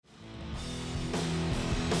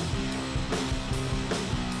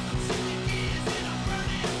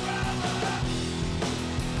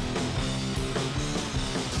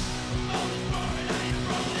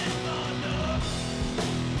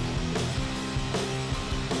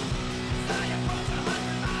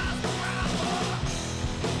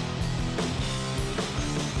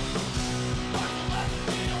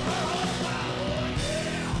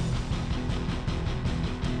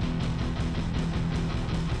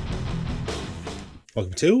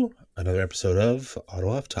Welcome to another episode of Auto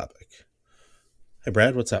Off Topic. Hey,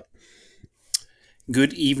 Brad, what's up?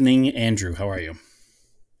 Good evening, Andrew. How are you?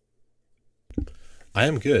 I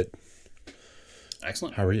am good.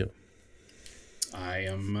 Excellent. How are you? I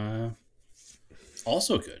am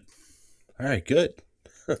also good. All right, good.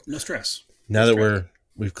 No stress. Now No that stress.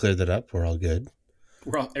 we've cleared that up, we're all good.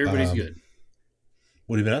 Everybody's Um, good.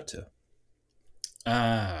 what have you been up to?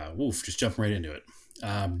 Just jumping right into it.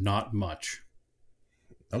 Not much.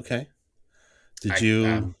 Okay. Did I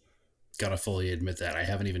you? gotta fully admit that I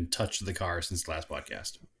haven't even touched the car since the last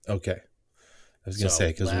podcast. Okay. I was gonna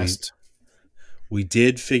say So because we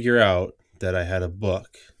did figure out that I had a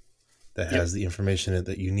book that yep, has the information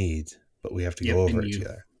that you need, but we have to go yep, over and it you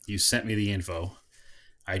together. you sent me the info.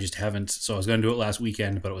 I just haven't. So I was gonna do it last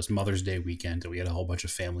weekend, but it was Mother's Day weekend, and we had a whole bunch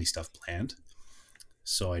of family stuff planned.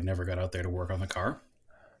 So I never got out there to work on the car.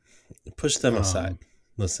 Push them aside. Um,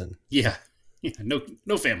 Listen. yeah, yeah,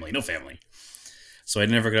 no family, no family. So I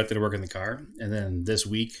never got out there to work in the car. And then this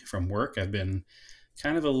week from work, I've been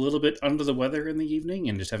kind of a little bit under the weather in the evening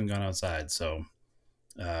and just haven't gone outside. So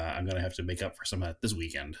I'm going to have to make up for some of that this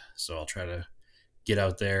weekend. So I'll try to get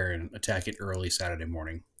out there and attack it early Saturday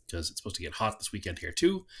morning because it's supposed to get hot this weekend here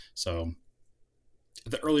too. So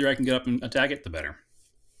the earlier I can get up and attack it, the better.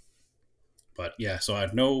 But yeah, so I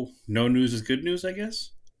have no news is good news, I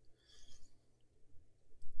guess.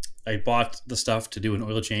 I bought the stuff to do an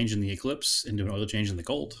oil change in the Eclipse and do an oil change in the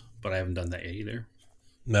Colt, but I haven't done that yet either.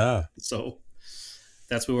 Nah. So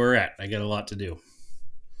that's where we're at. I got a lot to do,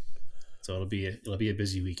 so it'll be a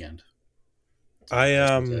busy weekend. So I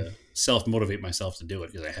I just need to self motivate myself to do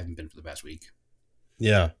it because I haven't been for the past week.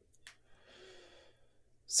 Yeah.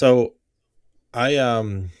 So I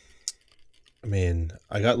I mean,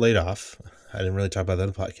 I got laid off. I didn't really talk about that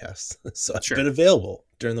in the podcast. So I've Sure. been available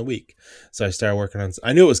during the week. So I started working on,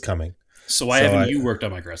 I knew it was coming. So why So haven't you worked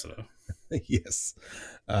on my Cressida? yes.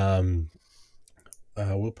 Um,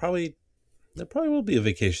 there probably will be a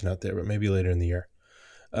vacation out there, but maybe later in the year.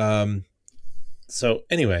 Um, so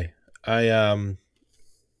anyway, I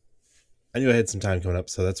knew I had some time coming up.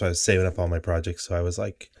 So that's why I was saving up all my projects. So I was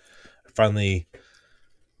like, finally,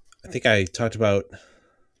 I think I talked about,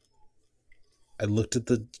 I looked at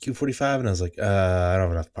the Q45 and I was like, I don't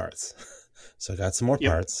have enough parts. So I got some more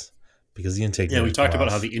Yep. parts because the intake Yeah, we needed to come talked about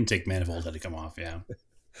how off. the intake manifold had to come off. Yeah.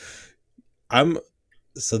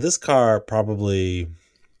 So this car probably,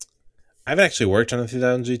 I haven't actually worked on a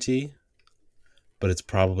 2000 GT, but it's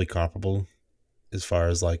probably comparable as far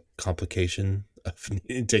as like complication of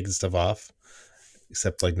taking stuff off,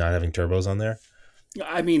 except like not having turbos on there.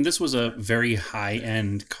 I mean, this was a very high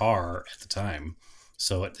end car at the time,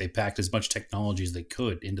 so they packed as much technology as they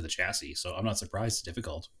could into the chassis. So I'm not surprised it's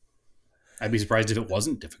difficult. I'd be surprised if it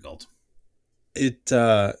wasn't difficult.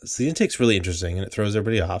 So the intake's really interesting and it throws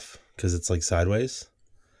everybody off because it's like sideways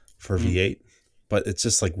for Mhm. V8, but it's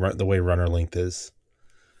just like the way runner length is.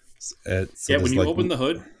 So Yeah, when there's you like, open the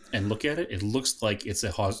hood and look at it, it looks like it's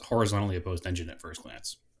a horizontally opposed engine at first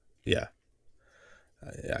glance. yeah,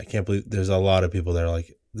 I can't believe there's a lot of people that are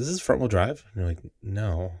like, this is front wheel drive. And you're like,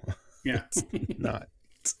 no, Yeah. it's not.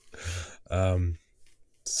 Um,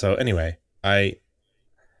 so anyway,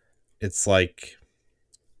 it's like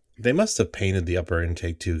they must have painted the upper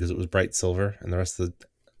intake too because it was bright silver and the rest of the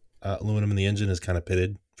aluminum in the engine is kind of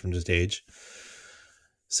pitted from just age.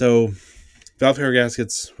 So valve cover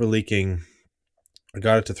gaskets were leaking. I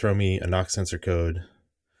got it to throw me a NOx sensor code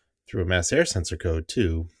through a mass air sensor code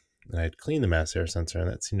too. And I had cleaned the mass air sensor and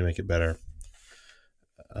that seemed to make it better.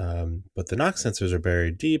 But the NOx sensors are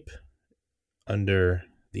buried deep under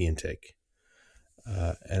the intake.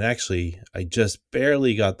 And actually, I just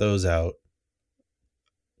barely got those out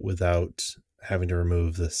without having to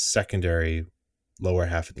remove the secondary lower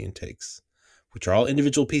half of the intakes, which are all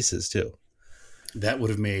individual pieces too. That would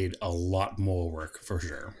have made a lot more work for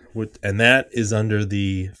sure. And that is under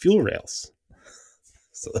the fuel rails.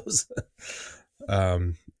 So those,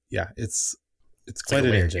 yeah, it's It's like quite a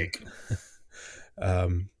an layer engine. cake.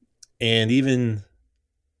 And even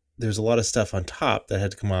there's a lot of stuff on top that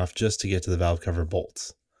had to come off just to get to the valve cover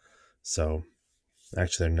bolts. So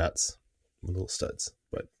actually, they're nuts with little studs.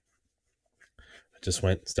 But I just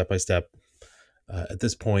went step by step. At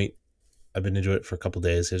this point, I've been into it for a couple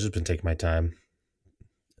days. I've just been taking my time,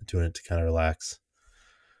 doing it to kind of relax.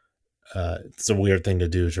 It's a weird thing to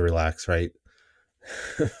do to relax, right?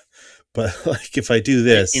 But like if I do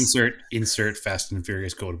this, Insert Fast and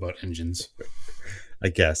Furious quote about engines. I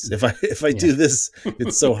guess if I Yeah. do this,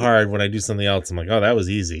 it's so hard. When I do something else, I'm like, oh, that was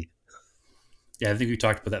easy. Yeah, I think we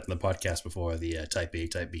talked about that in the podcast before, the Type A,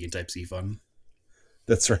 Type B, and Type C fun.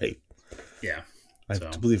 That's right. Yeah. I So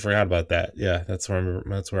completely forgot about that. Yeah, that's where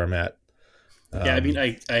I'm at. yeah, I mean,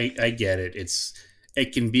 Um, I get it.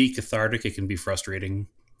 It can be cathartic, it can be frustrating,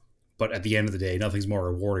 but at the end of the day, nothing's more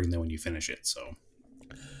rewarding than when you finish it. So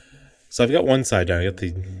so I've got one side done. I got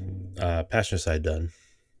the passenger side done.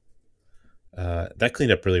 That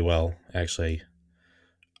cleaned up really well, actually.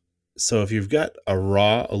 So if you've got a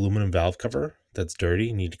raw aluminum valve cover that's dirty,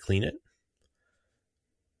 you need to clean it.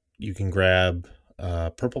 You can grab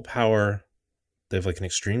Purple Power. They have like an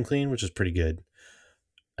extreme clean, which is pretty good.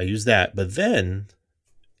 I use that, but then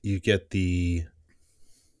you get the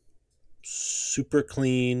super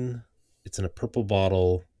clean. It's in a purple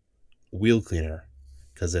bottle wheel cleaner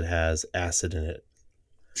because it has acid in it,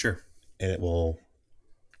 sure, and it will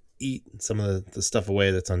eat some of the stuff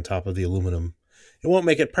away that's on top of the aluminum. It won't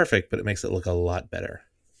make it perfect, but it makes it look a lot better.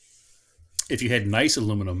 if you had nice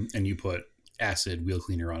aluminum and you put acid wheel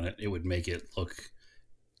cleaner on it, it would make it look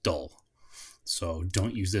dull. So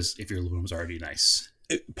don't use this if your aluminum's already nice.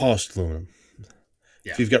 Polished aluminum.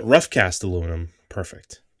 Yeah, If you've got rough cast aluminum,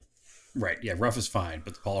 perfect. right. Yeah, rough is fine,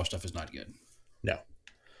 but the polished stuff is not good. No.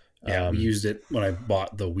 Yeah, we used it when I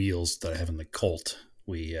bought the wheels that I have in the Colt.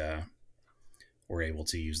 We were able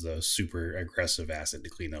to use the super aggressive acid to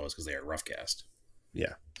clean those because they are rough cast.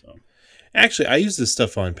 Yeah. So Actually, I use this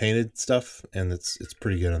stuff on painted stuff, and it's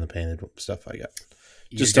pretty good on the painted stuff I got.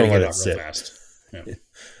 Just you're don't gonna let get it out real sit. fast. Yeah.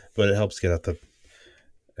 But it helps get out the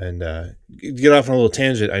and get off on a little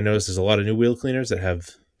tangent. I noticed there's a lot of new wheel cleaners that have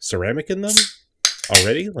ceramic in them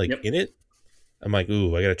already, like Yep. in it. I'm like,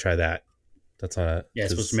 ooh, I gotta try that. That's on a Yeah,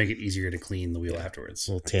 it's supposed to because make it easier to clean the wheel yeah, afterwards.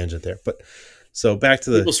 a little tangent there. But so back to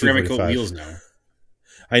the People ceramic coat 245. wheels now.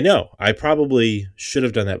 I know I probably should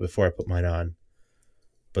have done that before I put mine on,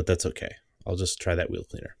 but that's okay. I'll just try that wheel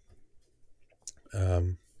cleaner.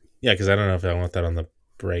 Yeah, because I don't know if I want that on the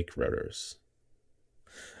brake rotors.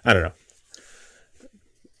 I don't know. I'm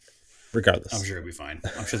Regardless. sure it'll be fine.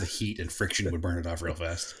 I'm sure the heat and friction would burn it off real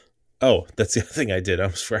fast. Oh, that's the other thing I did. I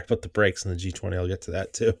almost forgot about the brakes in the G20. I'll get to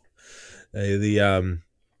that too. The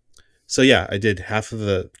So yeah, I did half of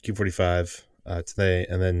the Q45 today,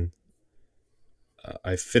 and then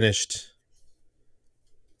I finished.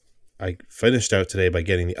 I finished out today by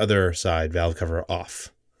getting the other side valve cover off,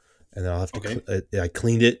 and then I'll have to. Okay. I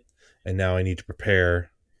cleaned it, and now I need to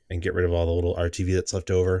prepare and get rid of all the little RTV that's left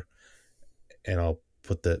over, and I'll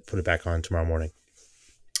put it back on tomorrow morning.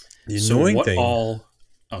 The So annoying what thing. all?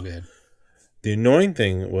 Oh, go ahead. The annoying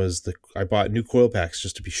thing was I bought new coil packs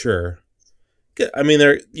just to be sure. I mean,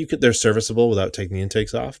 they're serviceable without taking the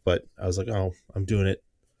intakes off, but I was like, oh, I'm doing it,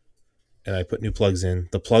 and I put new plugs in.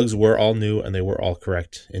 The plugs were all new and they were all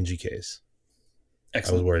correct NGKs. I was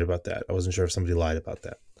Excellent. worried about that. I wasn't sure if somebody lied about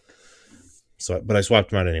that. But I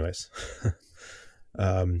swapped them out anyways.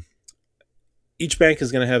 Each bank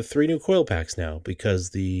is going to have 3 new coil packs now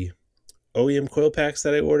because the OEM coil packs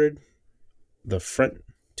that I ordered, the front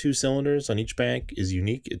 2 cylinders on each bank is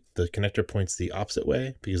unique. The connector points the opposite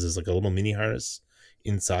way because there's like a little mini harness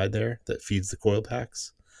inside there that feeds the coil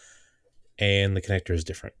packs, and the connector is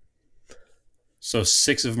different. So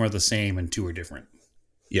 6 of them are the same and 2 are different.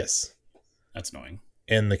 Yes, That's annoying.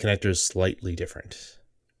 and the connector is slightly different.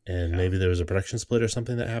 And Yeah. maybe there was a production split or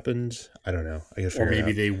something that happened. I don't know. I gotta Or figure it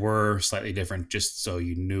maybe out. they were slightly different just so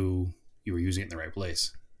you knew you were using it in the right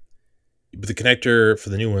place. But the connector for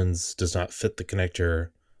the new ones does not fit the connector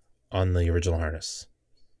on the original harness.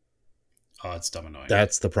 Oh, it's dumb annoying.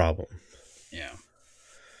 That's the problem. Yeah.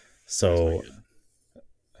 So,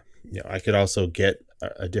 I could also get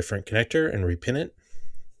a different connector and repin it.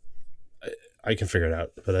 I can figure it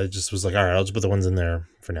out. But I just was like, all right, I'll just put the ones in there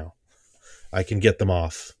for now. I can get them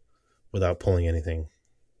off without pulling anything.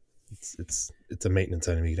 It's a maintenance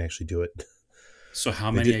item. You can actually do it. So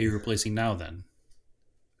how many are you replacing now then?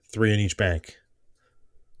 3 in each bank.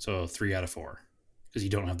 So 3 out of 4 because you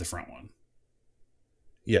don't have the front one.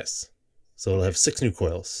 Yes. So it'll have 6 new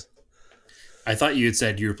coils. I thought you had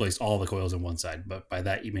said you replaced all the coils on one side, but by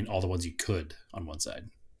that you mean all the ones you could on one side.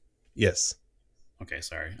 Yes. Okay,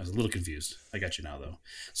 sorry. I was a little confused. I got you now, though.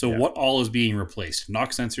 So Yeah. what all is being replaced?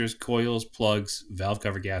 Knock sensors, coils, plugs, valve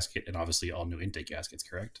cover gasket, and obviously all new intake gaskets,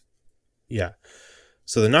 correct? Yeah.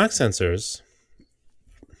 So the knock sensors,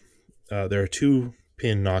 there are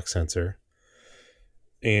 2-pin knock sensor,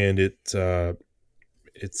 and it's got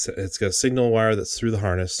a signal wire that's through the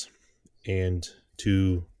harness and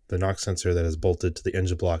to the knock sensor that is bolted to the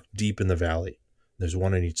engine block deep in the valley. There's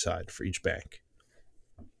one on each side for each bank.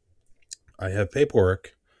 I have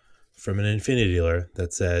paperwork from an Infiniti dealer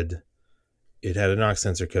that said it had a knock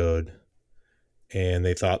sensor code, and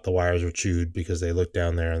they thought the wires were chewed because they looked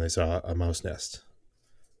down there and they saw a mouse nest.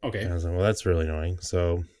 Okay. And I was like, well, that's really annoying.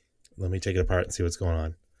 So let me take it apart and see what's going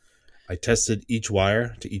on. I tested each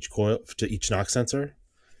wire to each coil to each knock sensor,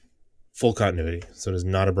 full continuity. So there's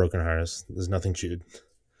not a broken harness. There's nothing chewed.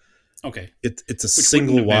 Okay. It's a Which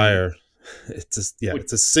single wouldn't have wire. Would-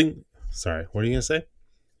 It's a sing. Sorry, what are you gonna say?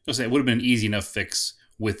 I'll say it would have been an easy enough fix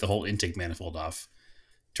with the whole intake manifold off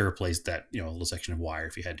to replace that, little section of wire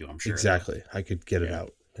if you had to, I'm sure. Exactly. I could get it Yeah.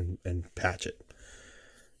 out and patch it.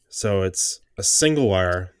 So it's a single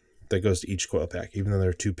wire that goes to each coil pack, even though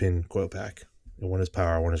they're a 2-pin coil pack. And one is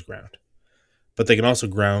power, one is ground. But they can also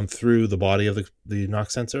ground through the body of the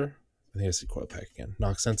knock sensor. I think I said coil pack again.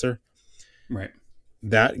 Knock sensor. Right.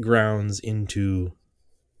 That grounds into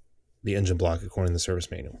the engine block according to the service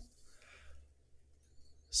manual.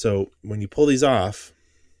 So when you pull these off,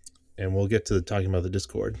 and we'll get to talking about the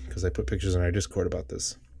Discord because I put pictures on our Discord about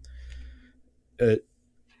this.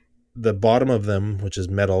 The bottom of them, which is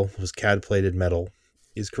metal, was CAD plated metal,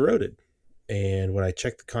 is corroded. And when I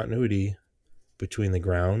checked the continuity between the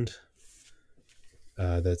ground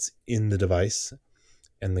that's in the device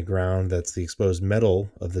and the ground that's the exposed metal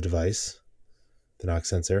of the device, the knock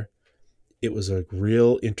sensor, it was like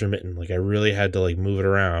real intermittent. Like I really had to like move it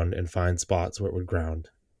around and find spots where it would ground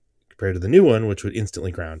compared to the new one, which would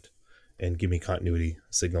instantly ground and give me continuity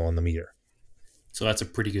signal on the meter. So that's a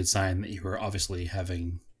pretty good sign that you were obviously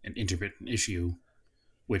having an intermittent issue,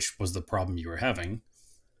 which was the problem you were having,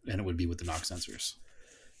 and it would be with the knock sensors.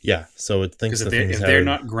 Yeah, so it thinks Because if they're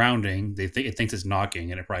not grounding, it thinks it's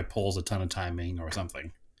knocking, and it probably pulls a ton of timing or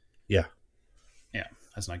something. Yeah. Yeah,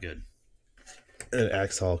 that's not good. And it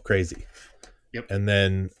acts all crazy. Yep. And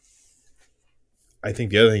then I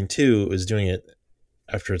think the other thing too is doing it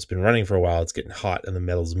after it's been running for a while, it's getting hot and the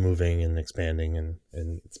metal's moving and expanding and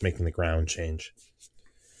it's making the ground change.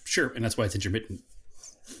 Sure, and that's why it's intermittent.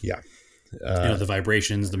 Yeah. The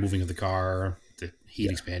vibrations, the moving of the car, the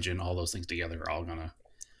heat expansion, all those things together are all going to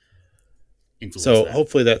influence that.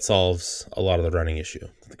 Hopefully that solves a lot of the running issue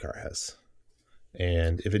that the car has.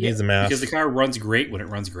 And if it needs a MAF... Because the car runs great when it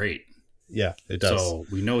runs great. Yeah, it does. So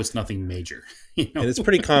we know it's nothing major. And it's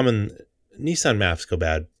pretty common. Nissan MAFs go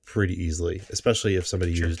bad pretty easily, especially if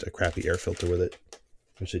somebody used a crappy air filter with it,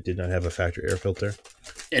 which it did not have a factory air filter.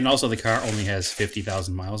 And also the car only has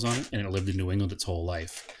 50,000 miles on it, and it lived in New England its whole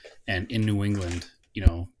life. And in New England,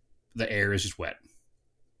 the air is just wet.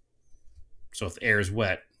 So if the air is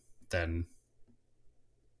wet, then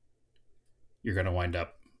you're going to wind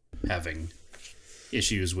up having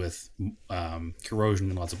issues with corrosion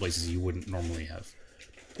in lots of places you wouldn't normally have.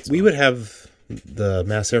 So, we would have the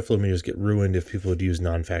mass airflow meters get ruined if people would use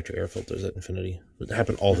non-factory air filters at Infiniti. It would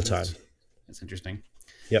happen all the time. That's interesting.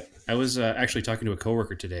 Yep. I was actually talking to a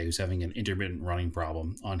coworker today who's having an intermittent running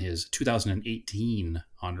problem on his 2018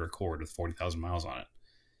 Honda Accord with 40,000 miles on it.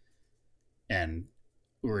 And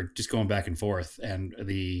we were just going back and forth, and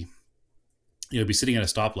be sitting at a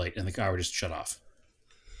stoplight and the car would just shut off.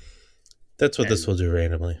 That's what this will do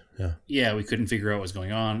randomly. Yeah. Yeah, we couldn't figure out what was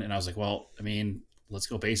going on. And I was like, well, let's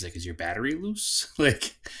go basic. Is your battery loose?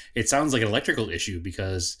 It sounds like an electrical issue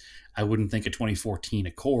because I wouldn't think a 2014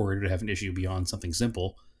 Accord would have an issue beyond something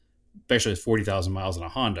simple, especially with 40,000 miles on a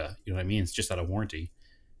Honda. You know what I mean? It's just out of warranty.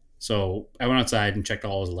 So I went outside and checked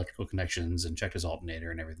all his electrical connections and checked his alternator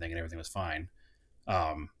and everything was fine.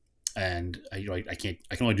 And I can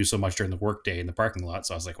only do so much during the workday in the parking lot.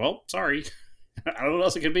 So I was like, well, sorry. I don't know what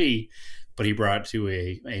else it could be. But he brought it to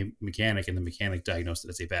a mechanic, and the mechanic diagnosed that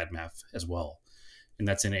it's a bad MAF as well. And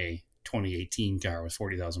that's in a 2018 car with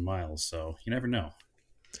 40,000 miles. So you never know.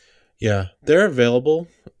 Yeah, they're available.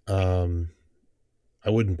 I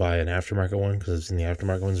wouldn't buy an aftermarket one because I've seen the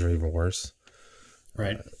aftermarket ones are even worse.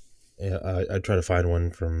 Right. I'd try to find one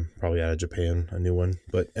from probably out of Japan, a new one.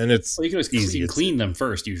 And it's you can always easy. Clean them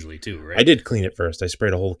first usually too, right? I did clean it first. I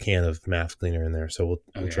sprayed a whole can of MAF cleaner in there, so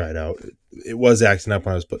we'll try it out. It was acting up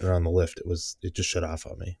when I was putting it on the lift. It just shut off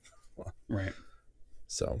on me. Right.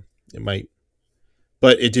 So it might,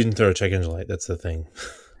 but it didn't throw a check engine light. That's the thing.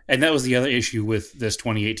 And that was the other issue with this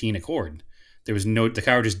 2018 Accord. There was the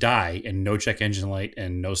car would just die and no check engine light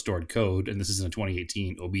and no stored code. And this is in a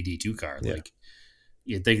 2018 OBD2 car. Yeah.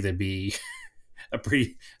 You'd think there'd be a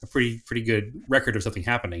pretty good record of something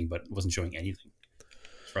happening, but it wasn't showing anything.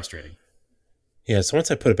 It's frustrating. Yeah. So once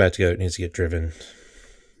I put it back together, it needs to get driven,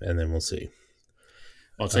 and then we'll see.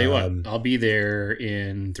 I'll tell you what. I'll be there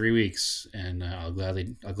in 3 weeks, and I'll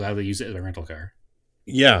gladly use it as a rental car.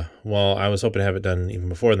 Yeah. Well, I was hoping to have it done even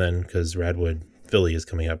before then because Radwood Philly is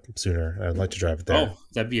coming up sooner. I'd like to drive it there. Oh,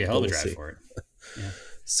 that'd be a hell of a drive for it. Yeah.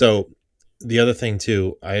 So the other thing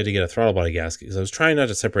too, I had to get a throttle body gasket because I was trying not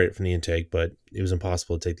to separate it from the intake, but it was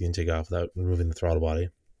impossible to take the intake off without removing the throttle body.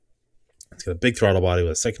 It's got a big throttle body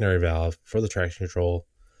with a secondary valve for the traction control.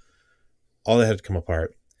 all that had to come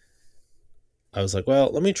apart. I was like,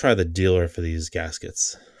 well, let me try the dealer for these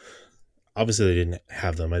gaskets. Obviously, they didn't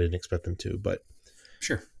have them. I didn't expect them to, but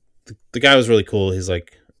Sure. the guy was really cool. He's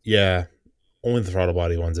like, yeah, only the throttle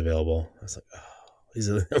body one's available. I was like, oh, these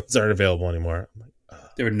aren't available anymore. I'm like, oh.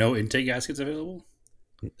 There were no intake gaskets available?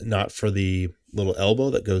 Not for the little elbow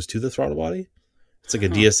that goes to the throttle body. It's like a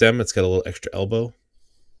Huh. DSM. It's got a little extra elbow.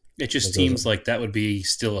 It just That goes seems on. like that would be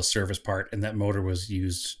still a service part, and that motor was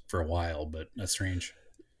used for a while, but that's strange.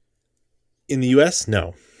 In the US,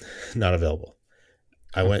 no, not available.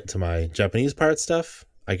 I Huh. went to my Japanese part stuff.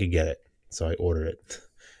 I could get it, so I ordered it.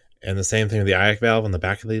 And the same thing with the IAC valve on the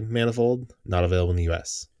back of the manifold, not available in the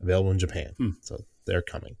US, available in Japan. So they're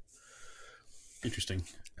coming. Interesting.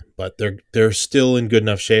 But they're still in good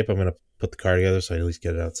enough shape. I'm going to put the car together so I at least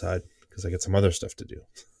get it outside because I got some other stuff to do.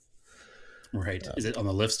 Right. Is it on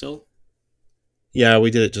the lift still? Yeah,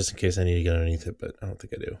 we did it just in case I need to get underneath it, but I don't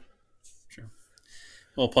think I do. Sure.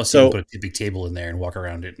 Well, plus So- you can put a big table in there and walk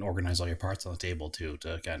around it and organize all your parts on the table too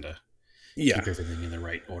to kind of Yeah. keep everything in the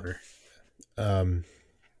right order.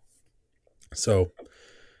 So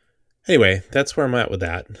anyway, that's where I'm at with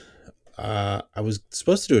that. I was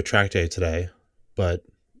supposed to do a track day today, but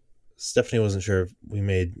Stephanie wasn't sure if we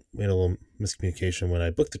made a little miscommunication when I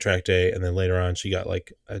booked the track day, and then later on she got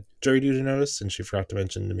like a jury duty notice, and she forgot to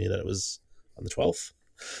mention to me that it was on the 12th,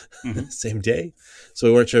 Mhm. same day. So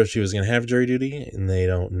we weren't sure if she was going to have jury duty, and they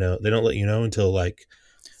don't know. They don't let you know until like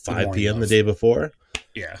 5 morning p.m. the of. day before.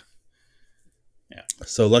 Yeah.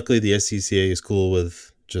 So luckily the SCCA is cool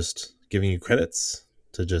with just giving you credits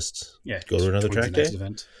to just Yeah. go to another towards track the next day.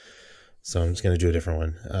 event. So I'm just going to do a different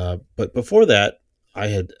one. But before that, I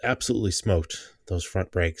had absolutely smoked those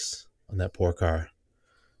front brakes on that poor car.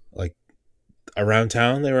 Like around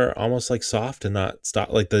town, they were almost like soft and not stop.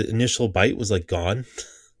 Like the initial bite was like gone.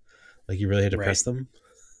 Like you really had to press them.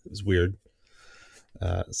 It was weird.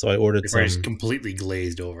 So I ordered They're some. just completely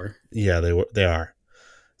glazed over. Yeah, they are.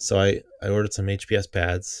 So I ordered some HPS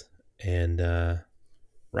pads, and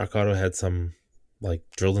Rock Auto had some like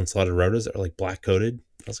drilled and slotted rotors that are like black coated.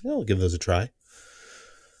 I was like, oh, I'll give those a try.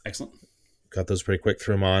 Excellent. Got those pretty quick,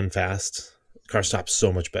 threw them on fast. Car stops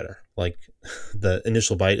so much better. Like the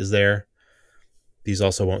initial bite is there. These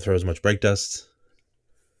also won't throw as much brake dust.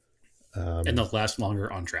 And they'll last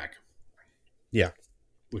longer on track. Yeah.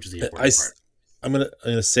 Which is the important part. I'm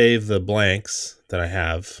gonna save the blanks that I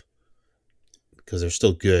have because they're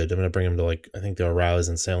still good. I'm gonna bring them to like I think the O'Reilly's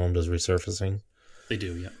in Salem does resurfacing They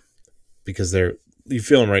do, yeah. because you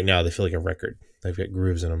feel them right now. They feel like a record. They've got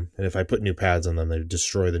grooves in them, and if I put new pads on them, they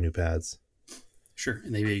destroy the new pads. Sure.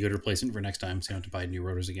 And maybe a good replacement for next time, so you don't have to buy new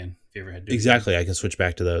rotors again if you ever had to do it Exactly. I can switch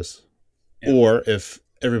back to those. Yeah. Or if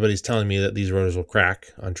everybody's telling me that these rotors will crack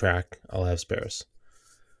on track, I'll have spares.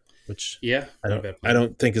 Which again. Yeah. I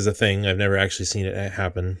don't think is a thing. I've never actually seen it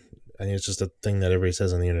happen. I think it's just a thing that everybody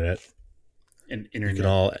says on the internet. And You internet.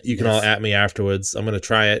 can all at me afterwards. I'm gonna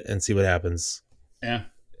try it and see what happens. Yeah.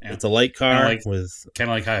 Yeah. It's a light car like- with Kind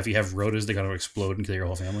of like how if you have rotors, they got to explode and kill your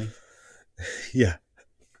whole family yeah.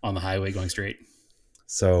 on the highway going straight.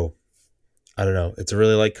 So I don't know. It's a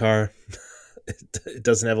really light car. It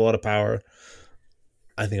doesn't have a lot of power.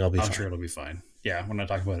 I think I'll be I'm fine. sure it'll be fine. Yeah, we're not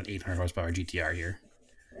talking about an 800 horsepower GTR here.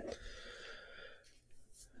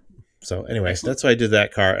 So anyway, Excellent. that's why I did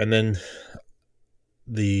that car, and then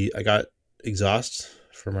I got exhaust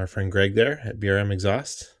from our friend Greg there at BRM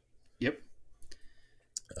Exhaust. Yep.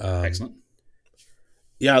 Excellent. Excellent.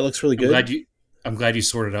 Yeah, it looks really good. I'm glad you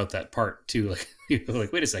sorted out that part too. Like you were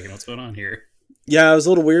like, wait a second, what's going on here? Yeah, it was a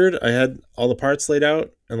little weird. I had all the parts laid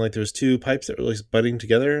out, and like there was two pipes that were like butting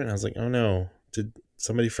together, and I was like, oh no, did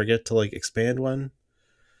somebody forget to like expand one?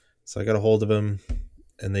 So I got a hold of them,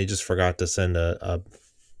 and they just forgot to send a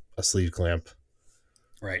sleeve clamp.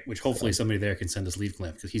 Right. Which hopefully somebody there can send us lead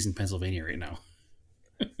clamp because he's in Pennsylvania right now.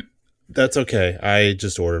 That's okay. I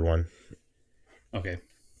just ordered one. Okay.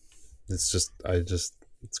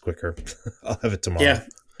 It's quicker. I'll have it tomorrow. Yeah,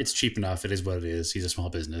 it's cheap enough. It is what it is. He's a small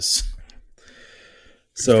business.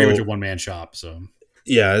 It's So pretty much a one man shop. So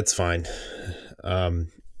yeah, it's fine.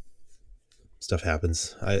 Stuff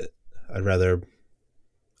happens. I'd rather.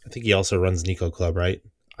 I think he also runs Nico Club, right?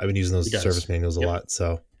 I've been using those He does. service manuals a Yep. lot.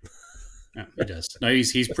 So yeah, he does. No,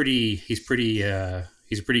 he's pretty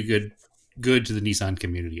good to the Nissan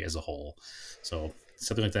community as a whole. So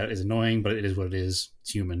something like that is annoying, but it is what it is.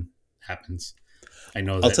 It's human. Happens. I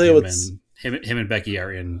know that I'll tell you him and Becky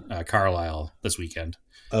are in Carlisle this weekend.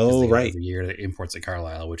 oh right. Every year that imports at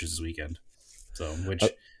Carlisle, which is this weekend. So,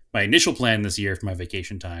 my initial plan this year for my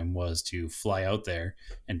vacation time was to fly out there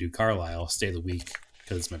and do Carlisle, stay the week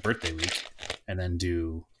because it's my birthday week, and then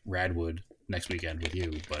do Radwood next weekend with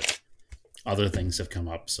you. But other things have come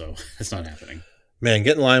up, so it's not happening. Man,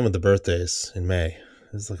 get in line with the birthdays in May.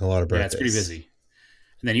 There's like a lot of Yeah, it's pretty birthdays. busy.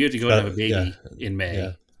 And then you have to go and have a Yeah, baby in yeah.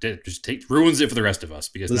 May. That just ruins it for the rest of us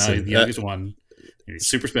because now the Listen, youngest one is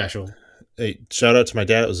super special. hey, shout out to my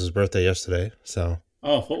dad. It was his birthday yesterday. So,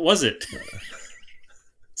 Oh, what was it? what do you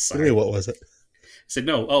Sorry. mean? What was it? I said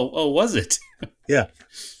no. Oh, was it? Yeah.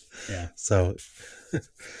 Yeah. So it's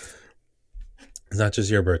not just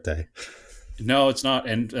your birthday. No, it's not.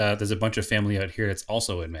 And there's a bunch of family out here that's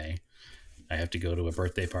also in May. I have to go to a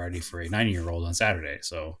birthday party for a 9-year-old on Saturday.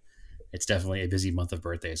 So it's definitely a busy month of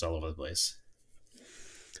birthdays all over the place.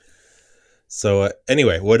 So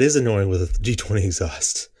anyway, what is annoying with the G20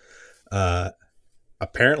 exhaust?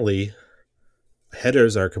 Apparently,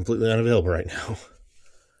 headers are completely unavailable right now.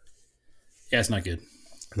 Yeah, it's not good.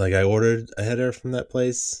 Like I ordered a header from that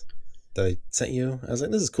place that I sent you. I was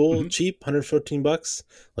like, this is cool, Mm-hmm. cheap, $114,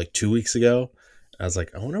 like 2 weeks ago. I was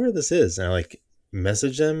like, I wonder where this is. And I like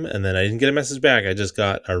messaged them, and then I didn't get a message back. I just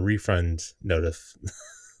got a refund notice.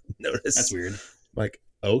 That's weird. Like,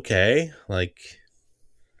 okay, like,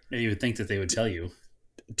 You would think that they would tell you.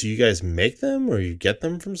 do you guys make them or you get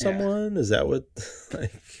them from Yeah. someone? Is that what?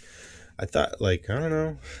 Like, I thought, like, I don't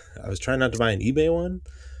know. I was trying not to buy an eBay one,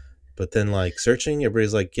 but then like searching,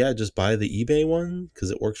 everybody's like, yeah, just buy the eBay one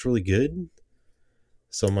because it works really good.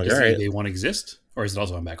 So I'm like, Does all the right. eBay one exist? Or is it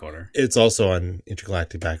also on back order? It's also on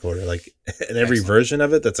intergalactic back order. Like, and every Excellent. version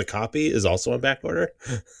of it that's a copy is also on back order.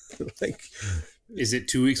 Like, Is it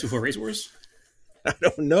 2 weeks before Race Wars? I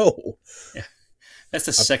don't know. That's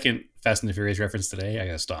the second Fast and the Furious reference today. I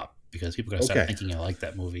gotta stop because people are gonna start Okay. thinking I like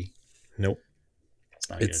that movie. Nope. It's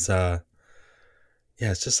not It's good.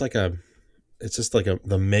 yeah, it's just like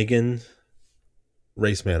the Megan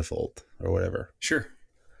race manifold or whatever. Sure.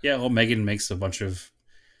 Yeah, well, Megan makes a bunch of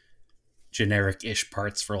generic-ish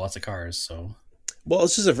parts for lots of cars, so Well,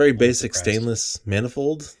 it's just a very basic surprised. stainless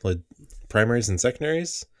manifold, like primaries and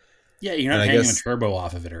secondaries. yeah, you're And not I hanging guess- a turbo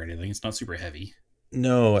off of it or anything. It's not super heavy.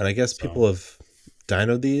 No, and I guess So- people have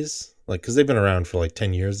dynoed these, like, because they've been around for like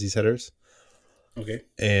 10 years, these headers. Okay.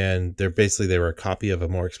 And they were a copy of a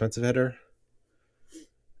more expensive header.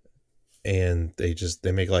 And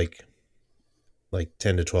they make like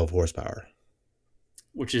 10 to 12 horsepower.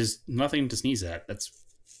 Which is nothing to sneeze at. That's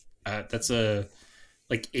a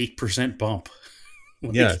like 8% bump.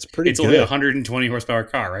 Like, Yeah, it's pretty It's only a good. 120 horsepower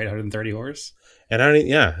car, right? 130 horse. And I don't,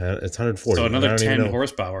 it's 140. So and I another don't even 10 know-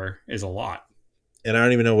 horsepower is a lot. And I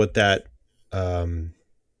don't even know what that,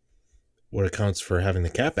 what accounts for having the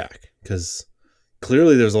cat back, because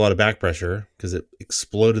clearly there's a lot of back pressure because it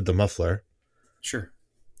exploded the muffler. Sure.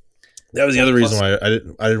 That was the Well, other reason plus- why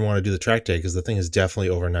I didn't want to do the track day, because the thing is definitely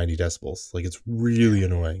over 90 decibels. Like, it's really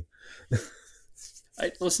annoying.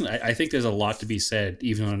 I think there's a lot to be said,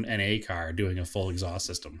 even on an NA car, doing a full exhaust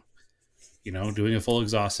system. Doing a full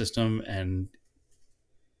exhaust system and,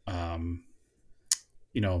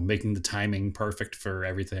 making the timing perfect for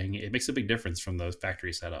everything. It makes a big difference from the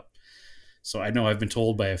factory setup. So I know I've been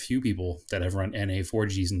told by a few people that have run NA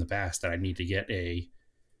 4Gs in the past that I need to get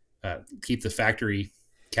keep the factory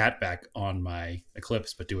cat back on my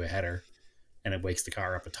Eclipse, but do a header, and it wakes the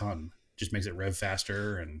car up a ton. Just makes it rev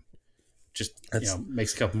faster and just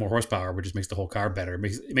makes a couple more horsepower, but just makes the whole car better. It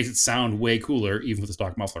makes it sound way cooler, even with the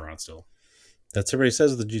stock muffler on still. That's what everybody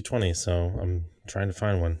says with the G20, so I'm trying to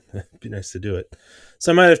find one. It'd be nice to do it.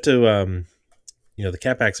 So I might have to, the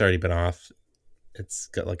cat back's already been off. It's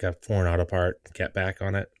got like a foreign auto part cat back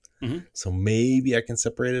on it. Mhm. So maybe I can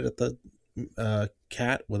separate it at the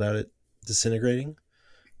cat without it disintegrating.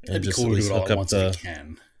 It'd be cool to do it all at once if you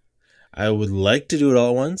can. I would like to do it all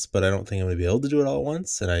at once, but I don't think I'm going to be able to do it all at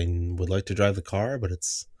once. And I would like to drive the car, but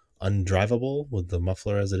it's undrivable with the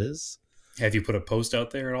muffler as it is. Have you put a post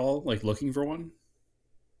out there at all, like looking for one?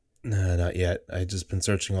 No, not yet. I've just been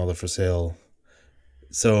searching all the for sale.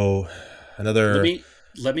 So another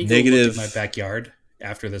Let me negative... go look at my backyard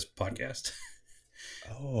after this podcast.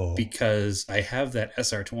 Oh, Because I have that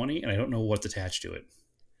SR20 and I don't know what's attached to it.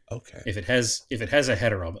 okay. If it has a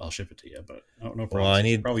header, I'll ship it to you. But no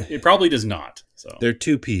problem. Well, it probably does not. So They're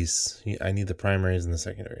 2-piece. I need the primaries and the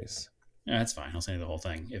secondaries. yeah, that's fine. I'll send you the whole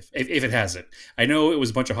thing if it has it. I know it was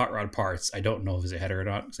a bunch of hot rod parts. I don't know if it's a header or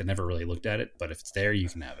not because I never really looked at it. But if it's there, you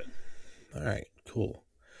can have it. All right, cool.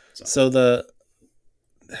 So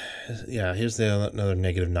Here's another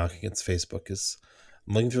negative knock against Facebook is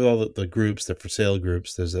I'm looking through all the groups, the for sale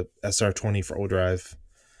groups. There's a SR20 for overdrive.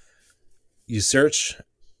 You search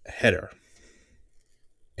header,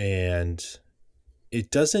 and it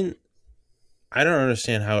doesn't. I don't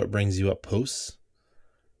understand how it brings you up posts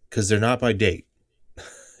because they're not by date.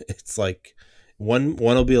 It's like one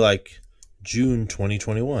will be like June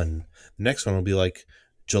 2021. The next one will be like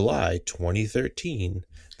July 2013.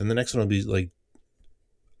 Then the next one will be like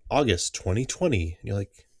August 2020. And you're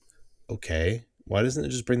like, okay, why doesn't it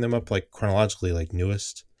just bring them up like chronologically, like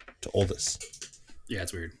newest to oldest, Yeah,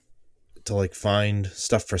 it's weird. to like find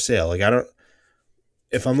stuff for sale? Like,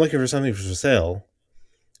 if I'm looking for something for sale,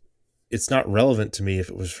 it's not relevant to me if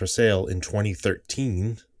it was for sale in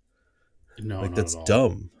 2013. No, Like, not that's at all.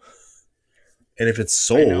 dumb. And if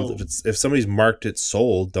it's I sold, know. if somebody's marked it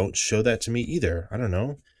sold, don't show that to me either. I don't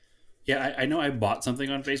know. Yeah, I know I bought something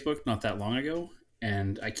on Facebook not that long ago,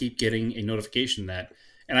 and I keep getting a notification that,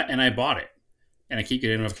 and I bought it, and I keep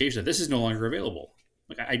getting a notification that this is no longer available.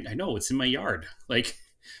 Like, I know it's in my yard. Like,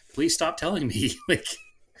 please stop telling me. Like,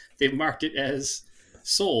 they've marked it as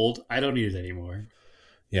sold. I don't need it anymore.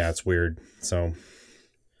 Yeah, it's weird. So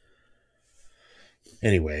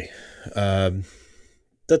anyway, um,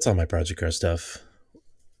 that's all my Project Car stuff.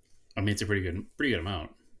 I mean, it's a pretty good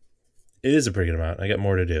amount. It is a pretty good amount. I got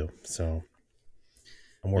more to do, so I'm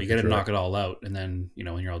But you working got to through knock it all out, and then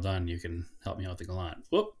when you're all done, you can help me out with the Gallant.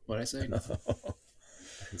 Whoop! What did I say? Nothing. it.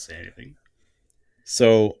 I didn't say anything.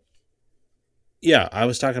 So yeah, I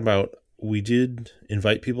was talking about, we did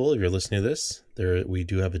invite people. If you're listening to this, we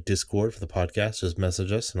do have a Discord for the podcast. Just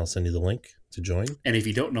message us and I'll send you the link to join. And if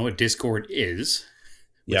you don't know what Discord is,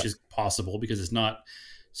 which Yeah. is possible because it's not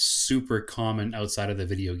super common outside of the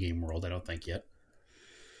video game world, I don't think yet.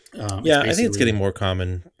 Yeah, I think it's getting more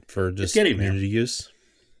common for just getting community use.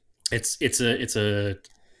 It's a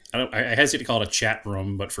I hesitate to call it a chat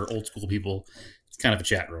room, but for old school people, it's kind of a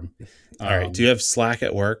chat room. All right. Do you have Slack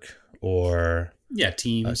at work or Yeah,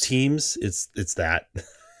 Teams? Teams? It's that.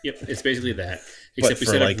 Yep, it's basically that. But Except we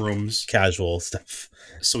for set like up rooms. casual stuff.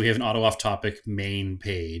 So we have an auto off topic main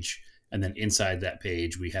page, and then inside that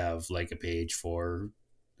page we have like a page for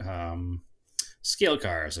scale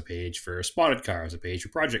cars, a page for spotted cars, a page for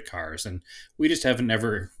project cars, and we just have an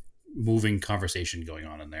ever moving conversation going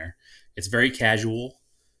on in there. It's very casual.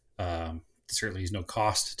 Certainly is no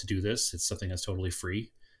cost to do this. It's something that's totally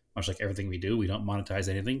free. Much like everything we do, we don't monetize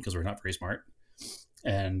anything because we're not very smart.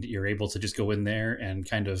 And you're able to just go in there and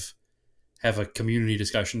kind of have a community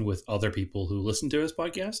discussion with other people who listen to this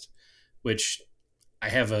podcast, which I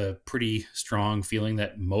have a pretty strong feeling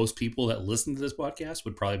that most people that listen to this podcast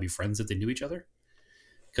would probably be friends if they knew each other,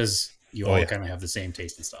 because you all kind of have the same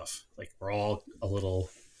taste in stuff. Like, we're all a little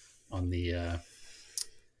on the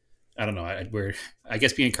I don't know. I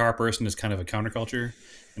guess being a car person is kind of a counterculture,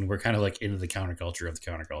 and we're kind of like into the counterculture of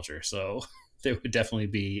the counterculture. So there would definitely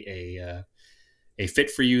be a fit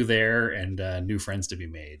for you there, and new friends to be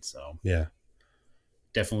made. So yeah,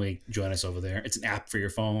 definitely join us over there. It's an app for your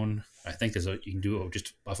phone. I think you can do it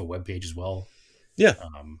just off a web page as well. Yeah,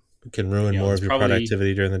 it can ruin more of your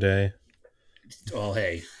productivity during the day. Well,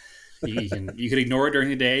 hey, you could ignore it during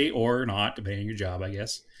the day or not, depending on your job, I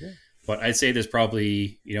guess. Yeah. But I'd say there's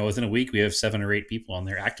probably, within a week, we have 7 or 8 people on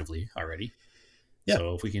there actively already. Yeah.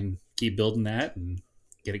 So if we can keep building that and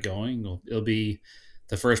get it going, it'll be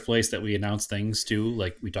the first place that we announce things to.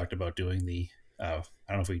 Like we talked about doing the, I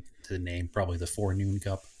don't know if we did the name, probably the 4 Noon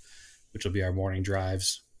Cup, which will be our morning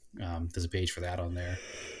drives. There's a page for that on there.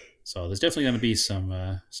 So there's definitely going to be some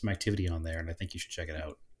activity on there, and I think you should check it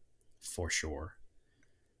out for sure.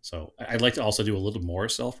 So I'd like to also do a little more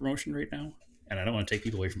self-promotion right now. And I don't want to take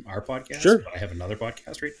people away from our podcast, but I have another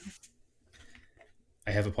podcast right now.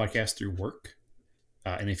 I have a podcast through work.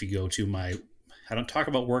 And if you go to I don't talk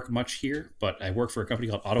about work much here, but I work for a company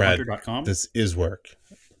called AutoHunter.com. This is work.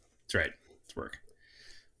 That's right. It's work.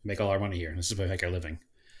 We make all our money here. This is how we make our living.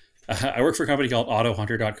 I work for a company called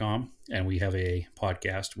AutoHunter.com, and we have a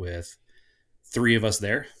podcast with 3 of us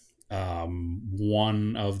there.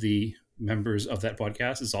 One of the members of that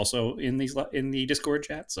podcast is also in the Discord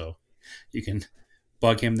chat, so you can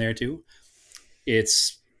bug him there too.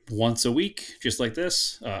 It's once a week, just like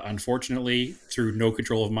this. Unfortunately, through no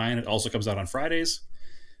control of mine, it also comes out on Fridays,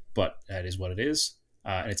 but that is what it is.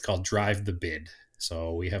 And it's called Drive the Bid.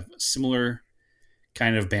 So we have similar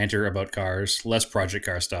kind of banter about cars, less project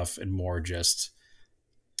car stuff, and more just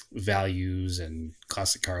values and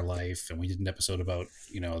classic car life. And we did an episode about,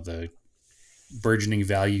 the burgeoning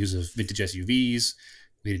values of vintage SUVs.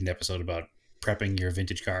 We did an episode about prepping your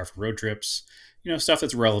vintage car for road trips, stuff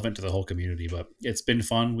that's relevant to the whole community. But it's been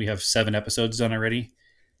fun. We have 7 episodes done already,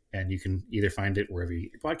 and you can either find it wherever you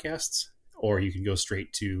get your podcasts, or you can go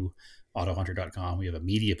straight to autohunter.com. We have a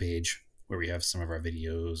media page where we have some of our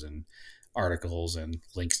videos and articles and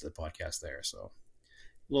links to the podcast there. So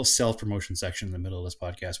a little self-promotion section in the middle of this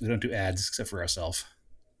podcast. We don't do ads except for ourselves.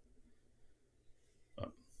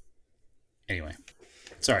 Anyway,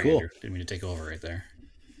 sorry, cool. Andrew. Didn't mean to take over right there.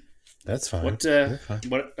 That's fine. What You're fine.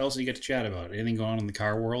 what else do you get to chat about? Anything going on in the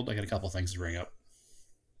car world? I got a couple things to bring up.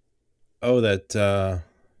 Oh, that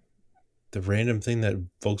the random thing that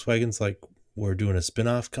Volkswagen's like we're doing a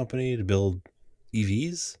spin-off company to build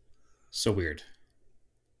EVs. So weird.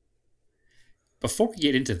 Before we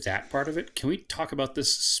get into that part of it, can we talk about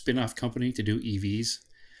this spin-off company to do EVs?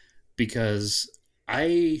 Because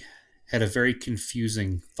I had a very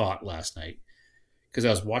confusing thought last night because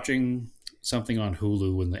I was watching something on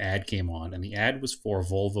Hulu when the ad came on, and the ad was for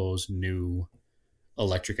Volvo's new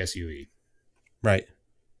electric SUV. Right.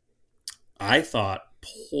 I thought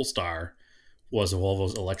Polestar was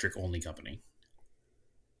Volvo's electric only company.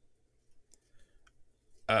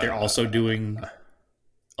 They're also doing Uh,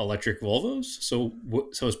 electric Volvos. So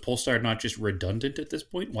is Polestar not just redundant at this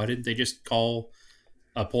point? Why didn't they just call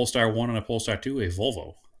a Polestar 1 and a Polestar 2 a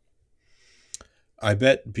Volvo? I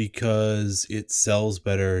bet because it sells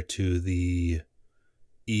better to the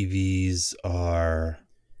EVs are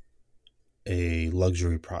a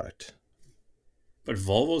luxury product. But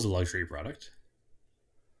Volvo's a luxury product.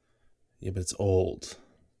 Yeah, but it's old.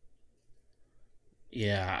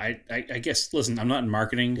 Yeah, I guess. Listen, I'm not in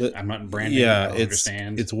marketing. I'm not in branding. I Yeah, don't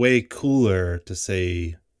understand. it's way cooler to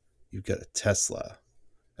say you've got a Tesla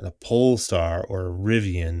and a Polestar or a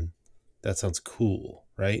Rivian. That sounds cool,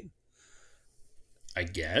 right? I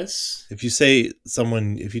guess. If you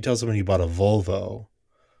tell someone you bought a Volvo,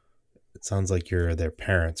 it sounds like you're their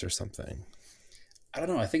parents or something. I don't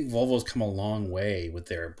know. I think Volvo's come a long way with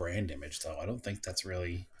their brand image, though. I don't think that's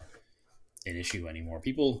really an issue anymore.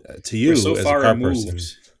 People To we're so you as a far car removed.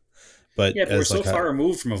 person, but Yeah, but we're as so like far a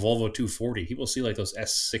removed from a Volvo 240. People see like those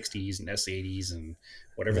S60s and S80s and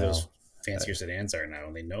whatever those no, fancier sedans are now,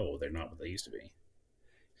 and they know they're not what they used to be.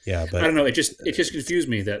 yeah, I but don't know. It just confused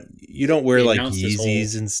me that you don't wear they like announced this whole.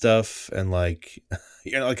 Yeezys and stuff, and like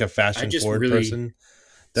you're not like a I fashion just forward really person.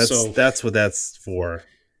 so That's what that's for.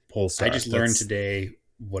 I Polestar. just learned That's today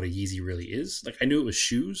what a Yeezy really is. Like I knew it was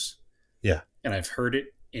shoes, yeah, and I've heard it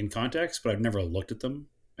in context, but I've never looked at them,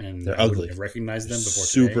 and they're I wouldn't ugly. have recognized They're them before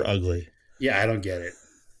super today. ugly. Yeah, I don't get it.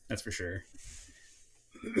 That's for sure.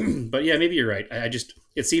 But yeah, maybe you're right. I just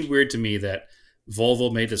it seemed weird to me that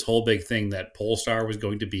Volvo made this whole big thing that Polestar was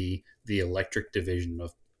going to be the electric division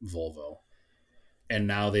of Volvo, and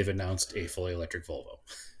now they've announced a fully electric Volvo.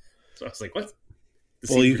 So I was like, what? This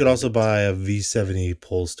Well, seems you could also redundant. buy a V70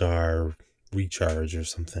 Polestar Recharge or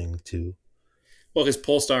something too. Well, because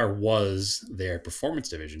Polestar was their performance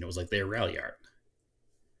division. It was like their rally art,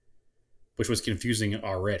 which was confusing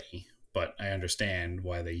already. But I understand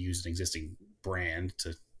why they used an existing brand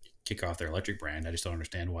to kick off their electric brand. I just don't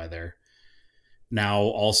understand why they're now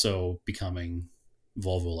also becoming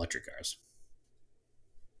Volvo electric cars.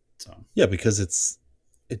 So Yeah, because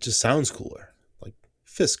it just sounds cooler. Like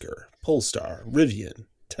Fisker, Polestar, Rivian,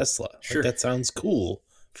 Tesla. Like sure, that sounds cool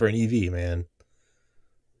for an EV, man.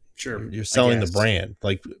 sure, You're I selling the guess. brand.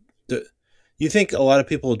 Like, you think a lot of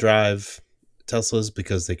people drive Teslas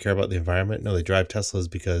because they care about the environment? No, they drive Teslas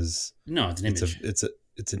because No, it's an it's a image. it's a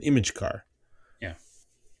it's an image car. Yeah,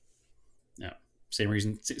 yeah. Same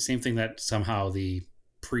reason. Same thing that somehow the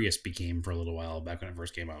Prius became for a little while back when it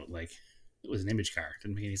first came out. Like it was an image car.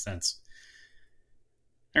 Didn't make any sense.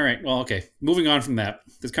 All right. Well, okay. Moving on from that,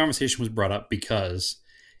 this conversation was brought up because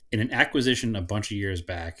in an acquisition a bunch of years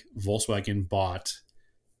back, Volkswagen bought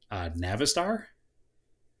Navistar,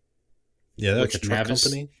 Yeah, they're like a which truck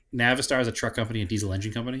company. Navistar is a truck company, a diesel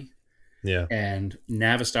engine company, Yeah. and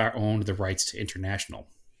Navistar owned the rights to International.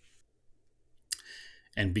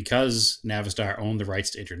 And because Navistar owned the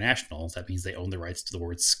rights to International, that means they own the rights to the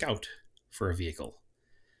word Scout for a vehicle.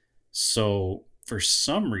 So, for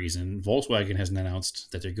some reason, Volkswagen has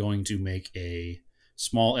announced that they're going to make a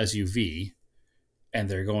small SUV and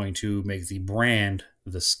they're going to make the brand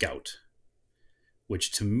the Scout,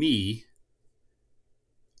 which to me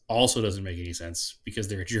also doesn't make any sense because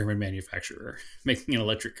they're a German manufacturer making an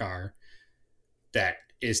electric car that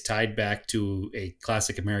is tied back to a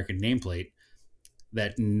classic American nameplate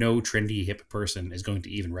that no trendy hip person is going to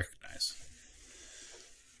even recognize.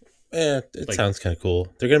 It Like sounds kind of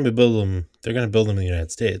cool. They're gonna build them. They're gonna build them in the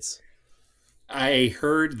United States. I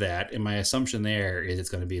heard that, and my assumption there is it's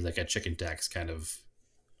going to be like a chicken tax kind of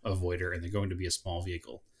avoider, and they're going to be a small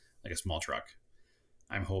vehicle, like a small truck.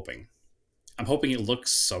 I'm hoping. I'm hoping it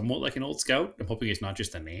looks somewhat like an old Scout. I'm hoping it's not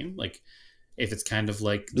just a name. Like if it's kind of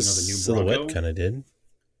like This the new silhouette Bronco. kind of did.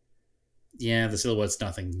 Yeah, the silhouette's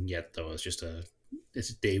nothing yet though. It's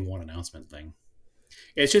a day one announcement thing.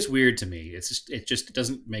 It's just weird to me. It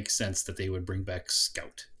doesn't make sense that they would bring back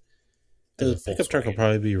Scout as a The pickup truck will Volkswagen.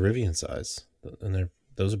 probably be Rivian size, and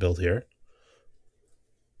those are built here.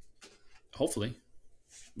 Hopefully,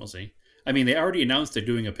 We'll see. I mean, they already announced they're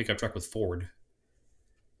doing a pickup truck with Ford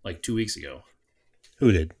like 2 weeks ago.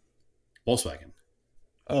 Who did? Volkswagen.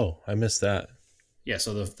 Oh, I missed that. Yeah,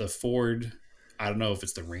 so the Ford, I don't know if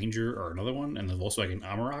it's the Ranger or another one, and the Volkswagen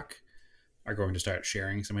Amarok are going to start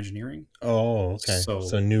sharing some engineering. Oh, okay. So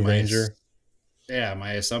So new Ranger.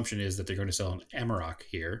 my assumption is that they're going to sell an Amarok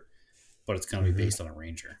here, but it's going to be Mm-hmm. based on a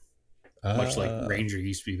Ranger. Much like Ranger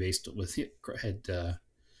used to be based with had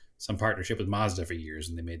some partnership with Mazda for years,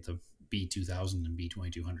 and they made the B2000 and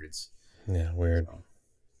B2200s. Yeah, weird. So,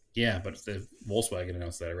 yeah, but the Volkswagen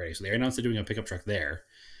announced that already. So they announced they're doing a pickup truck there,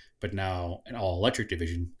 but now an all electric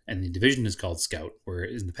division, and the division is called Scout, where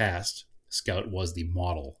in the past Scout was the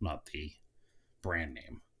model, not the brand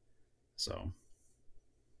name. So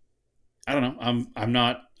I don't know. I'm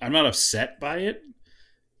not upset by it.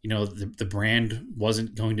 You know, the brand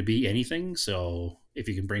wasn't going to be anything, so if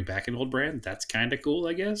you can bring back an old brand, that's kind of cool,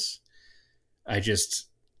 I guess.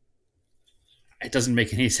 It doesn't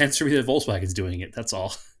make any sense for me that Volkswagen's doing it. That's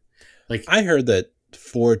all. Like, I heard that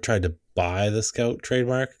Ford tried to buy the Scout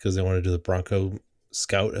trademark because they wanted to do the Bronco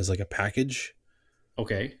Scout as like a package,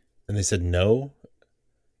 okay, and they said no.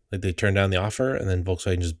 Like they turned down the offer, and then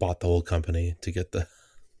Volkswagen just bought the whole company to get the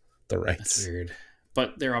that's rights. weird.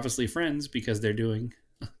 But they're obviously friends because they're doing.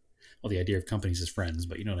 Well, the idea of companies is friends,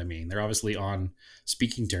 but you know what I mean. They're obviously on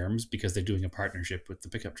speaking terms because they're doing a partnership with the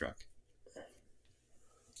pickup truck.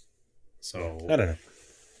 So I don't know.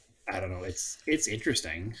 I don't know. It's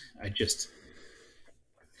interesting.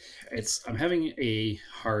 I'm having a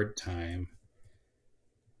hard time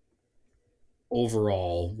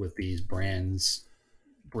overall with these brands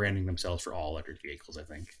branding themselves for all electric vehicles. I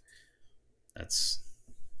think that's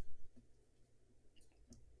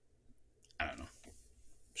I don't know.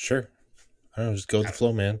 Sure. I don't know. Just go with the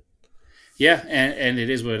flow, man. Yeah, and it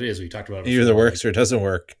is what it is. We talked about it It either before, works or it doesn't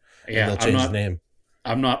work. And yeah, they'll change the name.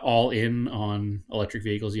 I'm not all in on electric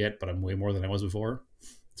vehicles yet, but I'm way more than I was before.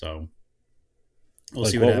 So we'll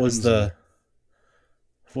Like see what happens.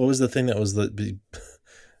 what was the thing that was what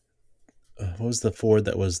was the Ford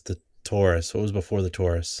that was the Taurus? What was before the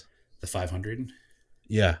Taurus? The 500.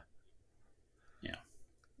 Yeah. Yeah.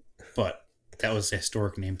 But that was a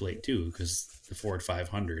historic nameplate too, because the Ford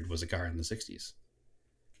 500 was a car in the 60s.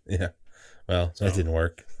 Yeah. Well, that didn't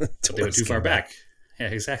work. But they went too far back. Yeah,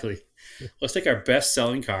 exactly. Let's take our best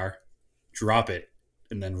selling car, drop it,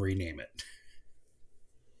 and then rename it.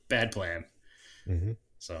 Bad plan. Mm-hmm.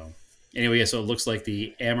 So, anyway, yeah, so it looks like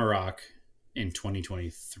the Amarok in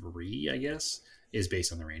 2023, I guess, is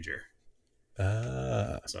based on the Ranger.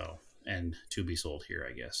 So, and to be sold here,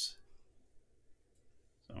 I guess.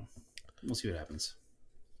 So, we'll see what happens.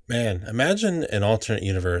 Man, imagine an alternate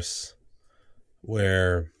universe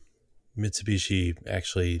where Mitsubishi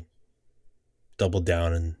actually doubled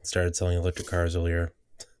down and started selling electric cars earlier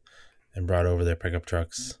and brought over their pickup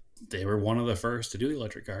trucks. They were one of the first to do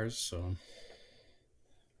electric cars, so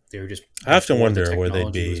they were just. I often wonder where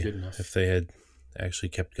they'd be if they had actually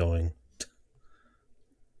kept going.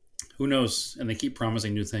 Who knows? And they keep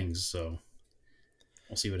promising new things, so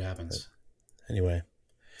we'll see what happens. Anyway,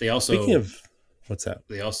 they also speaking of what's that?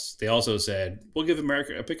 They also said we'll give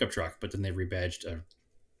America a pickup truck, but then they rebadged a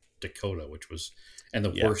Dakota, which was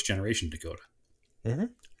the worst generation Dakota. Mm-hmm.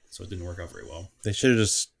 So it didn't work out very well. They should have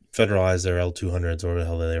just federalized their L200s or whatever the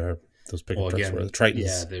hell they were. Those pickup trucks were the Tritons.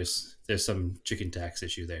 Yeah, there's some chicken tax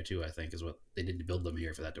issue there too. I think is what they did to build them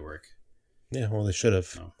here for that to work. Yeah, well, they should have.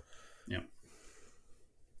 So, yeah.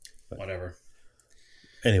 But whatever.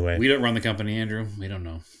 Anyway, we don't run the company, Andrew. We don't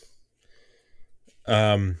know.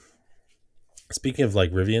 Speaking of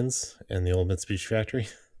like Rivians and the old Mitsubishi factory,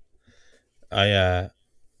 I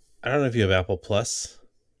don't know if you have Apple Plus.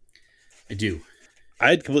 I do. I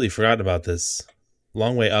had completely forgotten about this.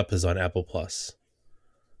 Long Way Up is on Apple Plus,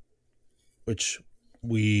 which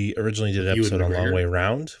we originally did an episode on Long Way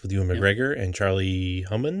Round with Ewan McGregor and Charlie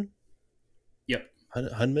Hunnam. Yep.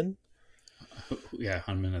 Hunman? Yeah,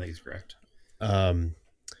 Hunman, I think is correct.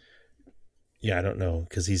 Yeah, I don't know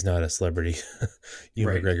because he's not a celebrity.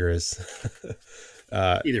 Ewan McGregor is.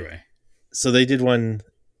 Either way. So they did one.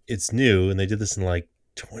 It's new, and they did this in like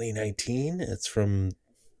 2019. It's from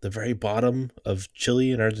the very bottom of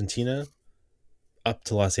Chile and Argentina up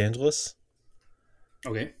to Los Angeles.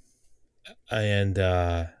 Okay. And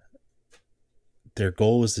their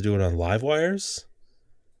goal was to do it on live wires.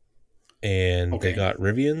 And they got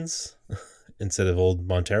Rivians instead of old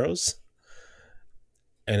Monteros.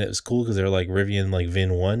 And it was cool because they were like Rivian like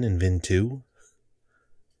VIN 1 and VIN 2.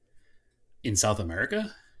 In South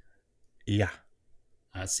America? Yeah.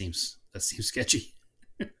 That seems sketchy.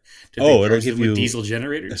 It'll give you diesel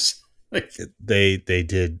generators. Like, They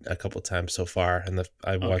did a couple times so far, and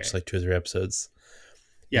I've watched okay. like 2 or 3 episodes.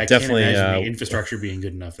 Yeah, I It can't definitely, imagine the infrastructure being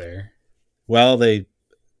good enough there. well, they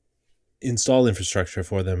installed infrastructure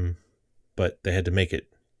for them, but they had to make it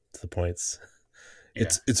to the points. Yeah.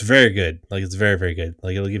 It's very good. Like it's very very good.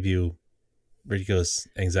 Like it'll give you ridiculous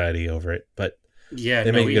anxiety over it, but Yeah,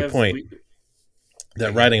 they no, make a we good have point we that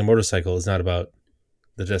yeah, go ahead. riding a motorcycle is not about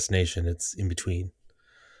the destination; it's in between.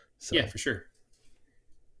 Yeah, So, for sure.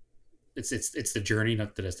 It's the journey,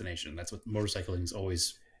 not the destination. That's what motorcycling's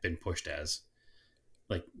always been pushed as.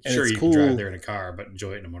 Like, and sure, it's you can drive cool. there in a car, but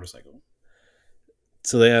enjoy it in a motorcycle.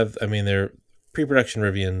 So they have, I mean, they're pre-production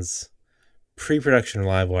Rivians, pre-production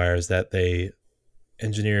live wires that they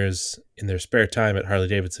engineers in their spare time at Harley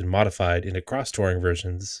Davidson modified into cross touring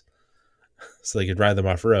versions so they could ride them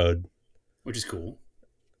off road. Which is cool.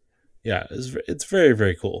 Yeah, it's very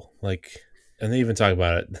very cool. Like, and they even talk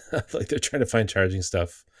about it. Like they're trying to find charging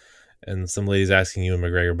stuff, and some lady's asking Ewan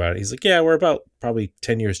McGregor about it. He's like, "Yeah, we're about probably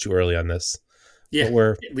 10 years too early on this, Yeah, but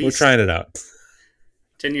we're at we're least trying it out."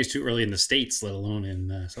 10 years too early in the States, let alone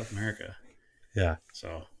in South America. Yeah,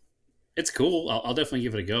 So it's cool. I'll definitely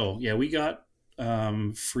give it a go. Yeah, we got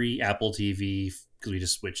free Apple TV because we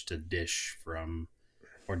just switched to Dish from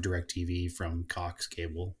or Direct TV from Cox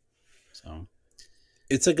Cable. So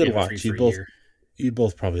it's a we good have it free watch. for a year. You'd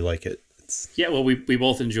both probably like it. It's Yeah, well, we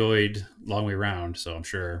both enjoyed Long Way Round, so I'm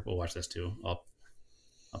sure we'll watch this too. I'll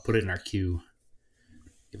put it in our queue.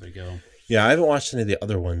 Give it a go. Yeah, I haven't watched any of the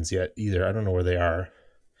other ones yet either. I don't know where they are.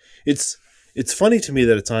 It's it's funny to me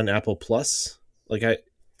that it's on Apple Plus. Like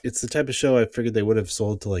it's the type of show I figured they would have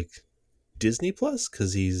sold to like Disney Plus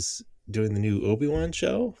because he's doing the new Obi-Wan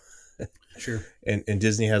show, Sure. and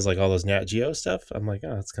Disney has like all those Nat Geo stuff. I'm like,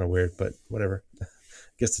 oh, that's kind of weird, but whatever. I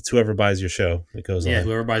guess it's whoever buys your show that goes Yeah, on.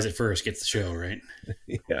 whoever buys it first gets the show, right?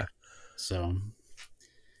 Yeah, So,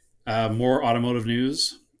 more automotive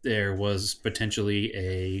news. There was potentially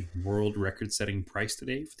a world record setting price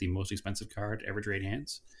today for the most expensive car to ever trade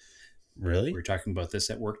hands. We really? were talking about this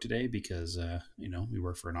at work today because, we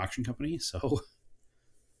work for an auction company. So,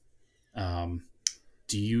 um,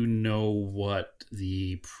 do you know what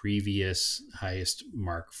the previous highest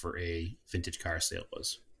mark for a vintage car sale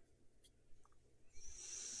was?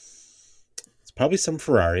 It's probably some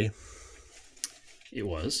Ferrari. It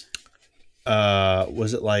was.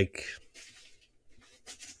 Was it like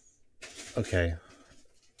okay?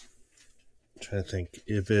 I'm trying to think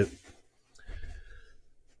if it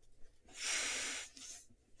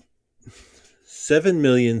 7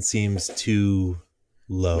 million seems too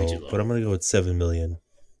Way too low, but low. I'm gonna go with 7 million.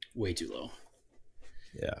 Way too low.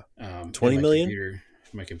 Yeah, And 20 million.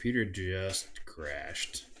 my computer just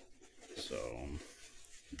crashed. So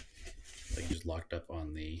like just locked up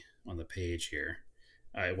on the page here.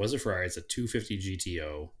 It was a Ferrari. It's a 250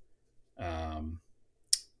 GTO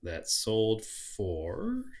that sold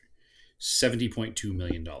for $70.2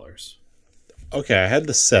 million. Okay, I had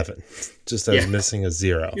the seven. Just I was Yeah, missing a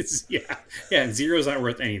zero. yeah. And zero's not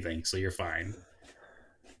worth anything, so you're fine.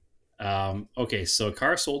 Okay, so a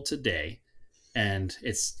car sold today, and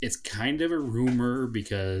it's kind of a rumor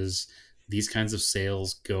because these kinds of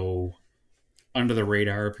sales go under the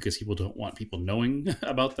radar because people don't want people knowing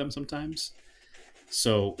about them sometimes.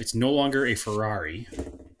 So it's no longer a Ferrari.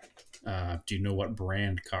 Do you know what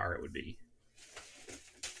brand car it would be?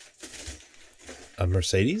 A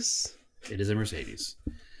Mercedes. It is a Mercedes.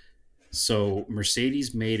 So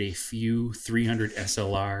Mercedes made a few 300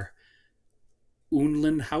 SLR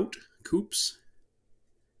Unlenhout coupes,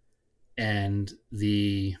 and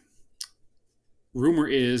the rumor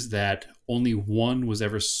is that only one was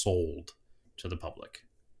ever sold to the public,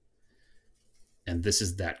 and this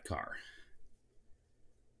is that car.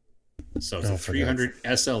 So it's Oh, a for God's 300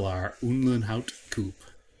 SLR Unlenhout coupe,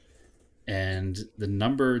 and the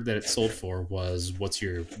number that it sold for was what's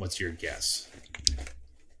your guess?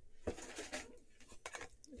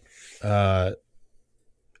 uh,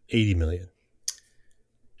 80 million.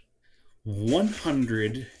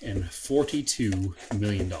 $142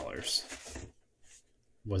 million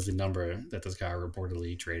was the number that this car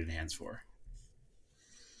reportedly traded hands for.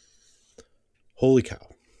 Holy cow!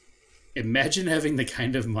 Imagine having the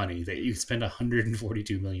kind of money that you spend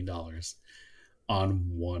 $142 million on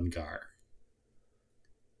one car.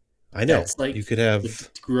 I know That's like you could the have.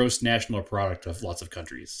 gross national product of lots of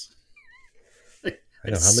countries. I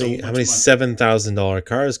know That's so how many much money. $7,000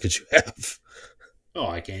 cars could you have? Oh,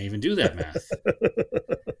 I can't even do that math.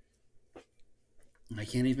 I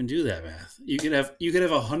can't even do that math. You could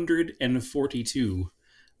have 142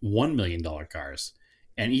 $1 million cars,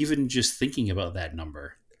 and even just thinking about that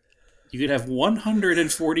number You could have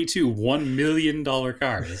 142 $1 million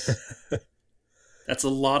cars. That's a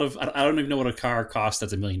lot of. I don't even know what a car costs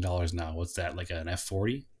that's $1 million now. What's that, like an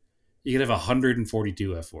F40? You could have 142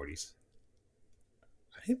 F40s.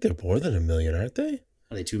 I think they're more than $1 million, aren't they?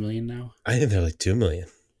 Are they 2 million now? I think they're like 2 million.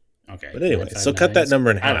 Okay. But anyway, so cut that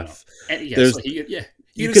number in I don't know. half. Yeah, There's, so yeah.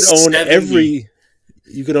 You could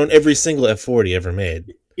own every single F40 ever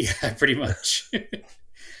made. Yeah, pretty much.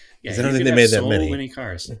 Yeah, I don't think they made that so many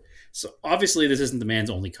cars. So obviously, this isn't the man's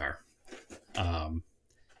only car. You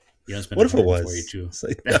don't spend what if it was? It's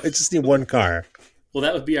like, I just need one car. Well,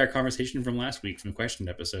 that would be our conversation from last week from the question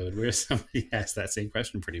episode, where somebody asked that same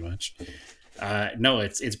question pretty much. No,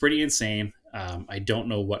 it's pretty insane. I don't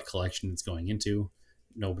know what collection it's going into.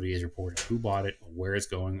 Nobody has reported who bought it, or where it's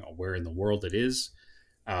going, or where in the world it is.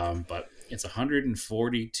 But it's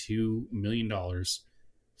 $142 million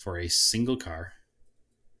for a single car.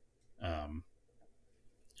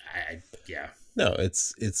 Yeah. No,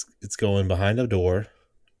 it's going behind a door,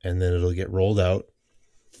 and then it'll get rolled out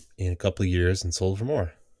in a couple of years and sold for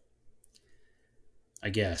more. I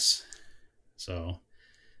guess. So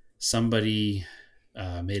somebody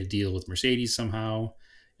made a deal with Mercedes somehow,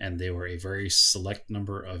 and they were a very select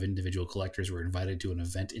number of individual collectors were invited to an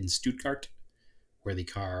event in Stuttgart where the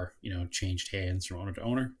car, changed hands from owner to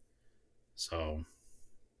owner. So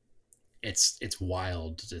it's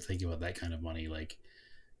wild to think about that kind of money. Like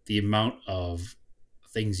the amount of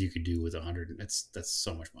things you could do with 100. That's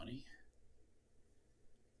so much money.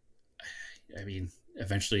 I mean,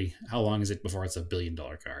 eventually, how long is it before it's $1 billion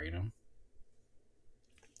car,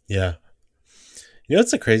 Yeah.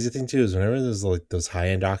 What's the crazy thing too is whenever there's like those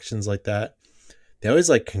high-end auctions like that, they always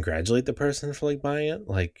like congratulate the person for like buying it.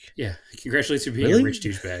 Like, yeah, congratulations for being a rich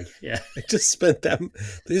douchebag. Yeah, they just spent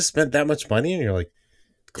that much money, and you're like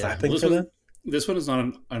clapping for them. This one is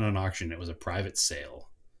not an auction; it was a private sale.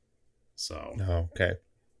 So, oh, okay.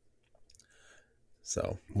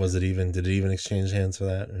 So, did it even exchange hands for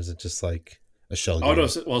that, or is it just like a shell game? Oh no!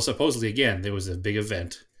 Well, supposedly again, there was a big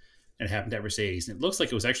event, and it happened at Mercedes, and it looks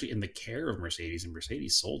like it was actually in the care of Mercedes, and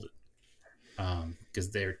Mercedes sold it.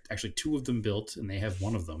 Because they're actually two of them built, and they have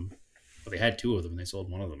one of them. But they had two of them, and they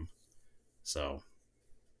sold one of them. So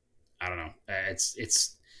I don't know.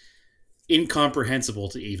 It's incomprehensible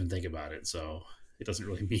to even think about it. So it doesn't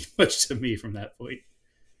really mean much to me from that point.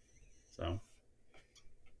 So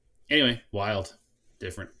anyway, wild,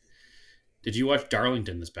 different. Did you watch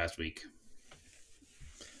Darlington this past week?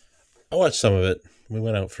 I watched some of it. We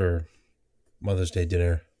went out for Mother's Day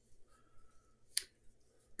dinner.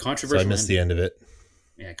 Controversial. So I missed the end of it.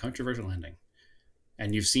 Yeah, controversial ending.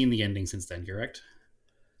 And you've seen the ending since then, correct?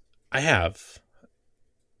 I have.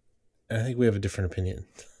 And I think we have a different opinion.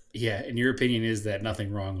 Yeah, and your opinion is that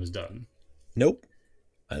nothing wrong was done. Nope.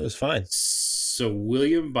 It was fine. So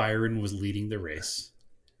William Byron was leading the race,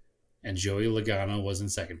 and Joey Logano was in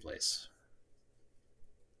second place.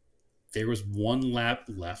 There was one lap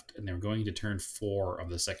left, and they were going to turn 4 of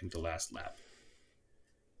the second to last lap.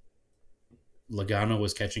 Logano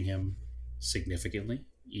was catching him significantly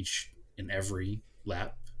each and every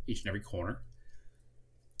lap, each and every corner.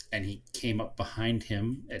 And he came up behind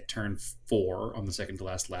him at turn 4 on the second to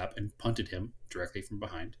last lap and punted him directly from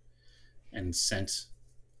behind and sent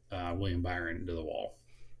William Byron into the wall.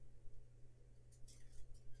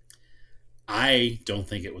 I don't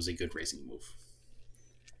think it was a good racing move.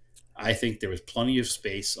 I think there was plenty of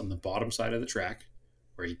space on the bottom side of the track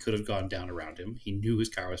where he could have gone down around him. He knew his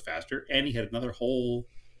car was faster, and he had another whole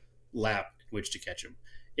lap in which to catch him.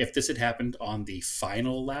 If this had happened on the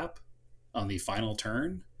final lap, on the final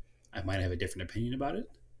turn, I might have a different opinion about it.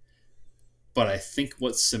 But I think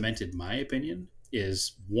what cemented my opinion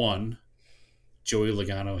is, one, Joey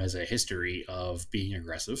Logano has a history of being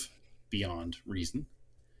aggressive beyond reason.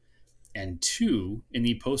 And two, in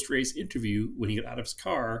the post-race interview, when he got out of his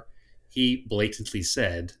car, he blatantly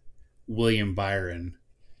said William Byron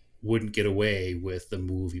wouldn't get away with the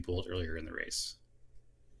move he pulled earlier in the race.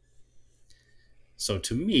 So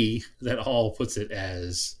to me, that all puts it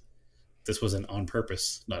as this was an on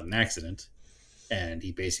purpose, not an accident. And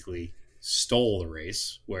he basically stole the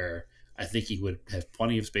race, where I think he would have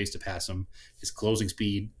plenty of space to pass him. His closing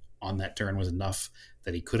speed on that turn was enough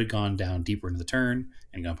that he could have gone down deeper into the turn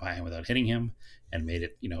and gone by him without hitting him and made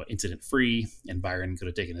it, incident free. And Byron could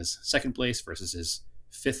have taken his second place versus his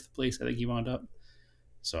 5th place, I think he wound up.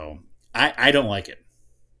 So I don't like it.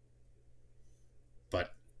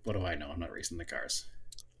 But what do I know? I'm not racing the cars.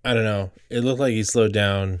 I don't know. It looked like he slowed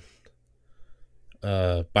down.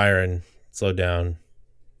 Byron slowed down,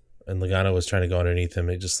 and Logano was trying to go underneath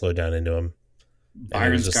him. It just slowed down into him.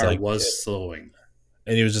 Byron's car was slowing.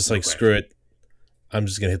 And he was just like, screw it. I'm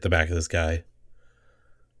just gonna hit the back of this guy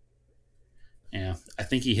Yeah, I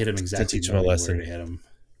think he hit him to exactly teach him a knowing where to lesson. hit him.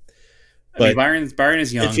 I mean, But Byron is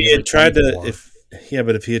if young. he He's had like tried to, 24. if yeah,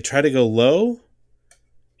 but if he had tried to go low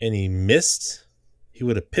and he missed, he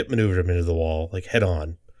would have pit maneuvered him into the wall like head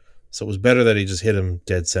on. So it was better that he just hit him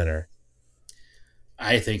dead center.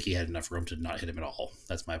 I think he had enough room to not hit him at all.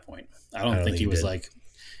 That's my point. I I don't don't think think he he was did. like,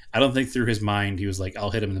 I don't think through his mind he was like, I'll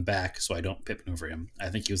hit him in the back so I don't pit maneuver him. I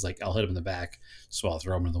think he was like, I'll hit him in the back so I'll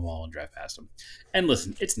throw him in the wall and drive past him. And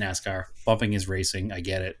listen, it's NASCAR. Bumping is racing. I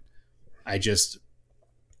get it. I just,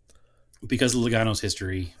 because of Logano's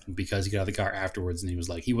history, because he got out of the car afterwards and he was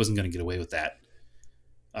like, he wasn't going to get away with that.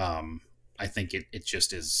 I think it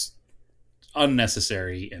just is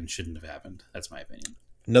unnecessary and shouldn't have happened. That's my opinion.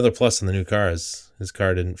 Another plus in the new car is his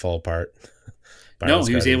car didn't fall apart. No, Byron's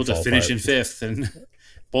he car was able didn't to fall finish apart. in fifth, and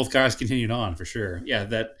both cars continued on for sure. Yeah,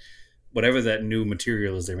 that whatever that new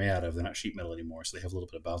material is they're made out of, they're not sheet metal anymore, so they have a little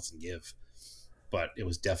bit of bounce and give. But it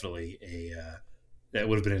was definitely a that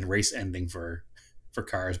would have been a race ending for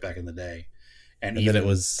cars back in the day, and And then it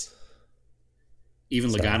was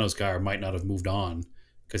even sorry. Logano's car might not have moved on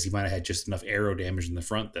because he might have had just enough aero damage in the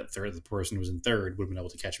front that the person who was in third would have been able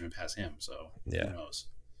to catch him and pass him. So who Yeah. knows?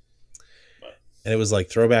 But And it was like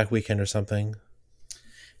throwback weekend or something.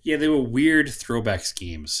 yeah, they were weird throwback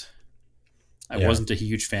schemes. I Yeah. wasn't a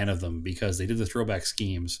huge fan of them because they did the throwback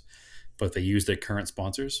schemes, but they used their current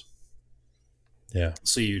sponsors. Yeah.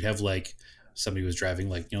 So you'd have like somebody was driving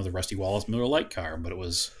like the Rusty Wallace Miller Lite car, but it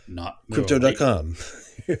was not Miller Lite. Crypto.com.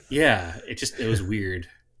 Yeah, it was weird.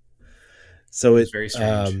 So It was it very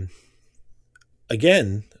strange.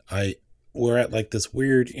 again, I we're at like this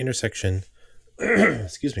weird intersection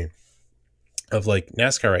excuse me, of like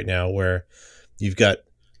NASCAR right now where you've got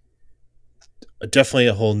definitely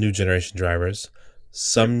a whole new generation of drivers, Yep,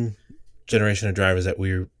 some generation of drivers that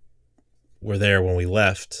we were there when we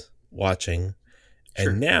left watching, and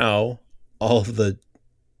sure, now all of the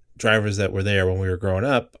drivers that were there when we were growing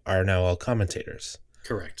up are now all commentators.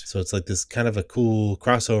 correct. So it's like this kind of a cool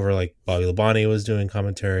crossover. Like Bobby Labonte was doing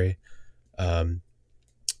commentary, um,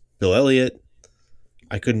 Bill Elliott.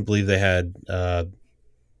 I couldn't believe they had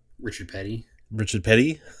Richard Petty. Richard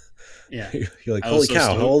Petty. Yeah, You're like, I was holy so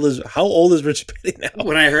cow! stoked How old is Richard Petty now?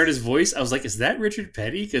 when I heard his voice. I was like, "Is that Richard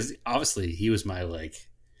Petty?" Because obviously he was my like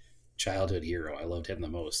childhood hero. I loved him the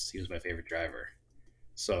most. He was my favorite driver.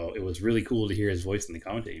 So it was really cool to hear his voice in the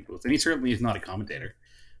commentating booth. And he certainly is not a commentator.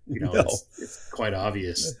 No. It's quite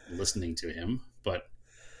obvious listening to him, but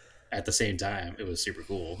at the same time, it was super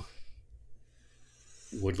cool.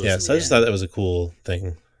 Would Yeah. listen So I just thought again. that was a cool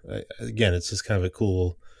thing. Again, it's just kind of a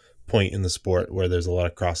cool point in the sport where there's a lot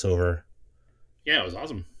of crossover. Yeah, it was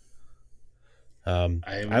awesome. I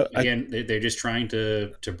I again, they're just trying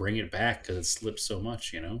to bring it back because it slipped so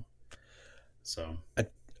much. So I,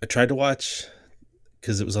 I tried to watch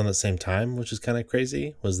because it was on the same time, which is kind of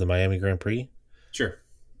crazy. Was the Miami Grand Prix? sure,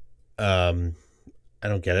 Um, I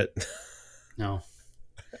don't get it. no,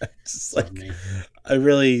 It's just it's not like me. I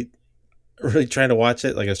really trying to watch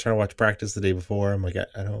it. Like I was trying to watch practice the day before. I'm like,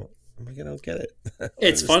 I don't. I'm like, I don't get it. I don't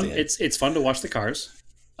It's fun. understand. It's fun to watch the cars.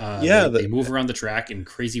 Yeah, They move around the track in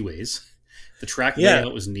crazy ways. The track yeah,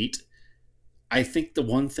 layout was neat. I think the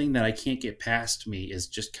one thing that I can't get past me is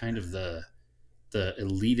just kind of the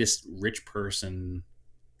elitist rich person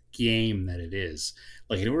game that it is.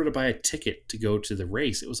 Like in order to buy a ticket to go to the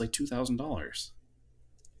race, it was like $2,000.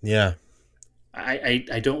 yeah.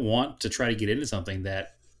 I don't want to try to get into something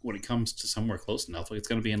that when it comes to somewhere close enough, like it's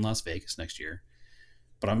going to be in Las Vegas next year,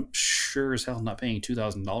 but I'm sure as hell not paying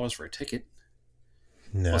 $2,000 for a ticket.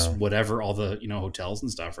 Plus No, whatever all the hotels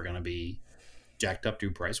and stuff are going to be jacked up to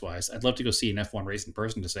price wise. I'd love to go see an F1 race in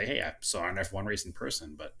person to say, hey, I saw an F1 race in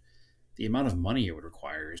person, but the amount of money it would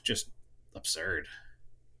require is just absurd.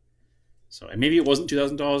 So, and maybe it wasn't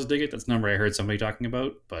 $2,000 a ticket. That's the number I heard somebody talking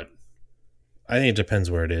about, but I think it depends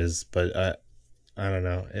where it is, but I don't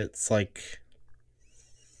know. It's like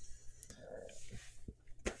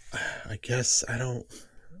I guess I don't.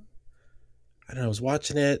 I don't know. I was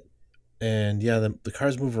watching it, and yeah, the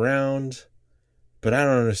cars move around, but I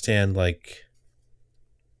don't understand like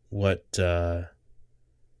what.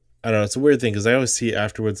 I don't know. It's a weird thing because I always see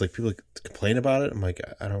afterwards like people complain about it. I'm like,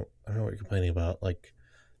 I don't know what you're complaining about. Like,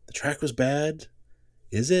 the track was bad.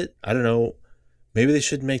 Is it? I don't know. Maybe they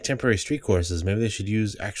should make temporary street courses. Maybe they should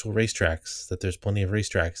use actual racetracks. That there's plenty of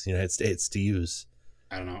racetracks in the United States to use.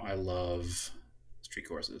 I don't know. I love street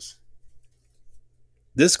courses.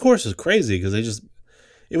 This course is crazy because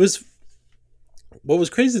it was what was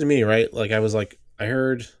crazy to me, right? Like I was like I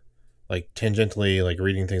heard like tangentially like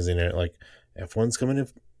reading things in it like F1's coming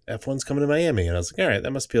to Miami, and I was like, all right,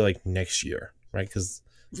 that must be like next year. right? Because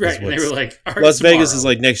Right. And they were like, all right, Las Vegas is tomorrow.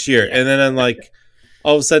 like next year, Yeah. and then I'm like,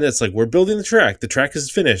 all of a sudden it's like we're building the track. The track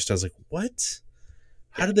is finished. I was like, what?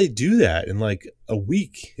 How Yeah. did they do that in like a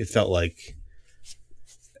week? It felt like.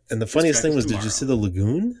 And the This funniest track thing is was, did you see tomorrow. the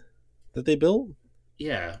lagoon that they built?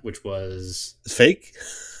 Yeah, which was It's fake,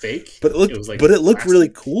 fake. but It was like it looked really plastic.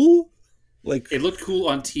 cool. Like, It looked cool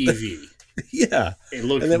on TV. yeah, It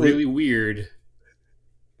looked and that was really weird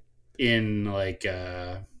in like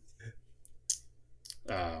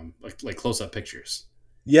close up pictures.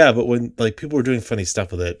 yeah. But when like people were doing funny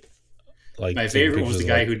stuff with it, like My taking favorite was pictures the of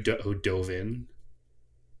guy like, who dove in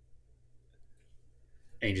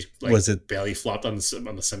and he just like was it? belly flopped on the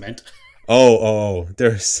cement.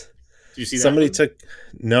 There's Did you see that somebody one? took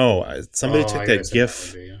no, somebody Oh, took I gotta that send that one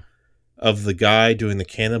GIF to you. of the guy doing the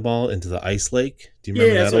cannonball into the ice lake. Do you Yeah,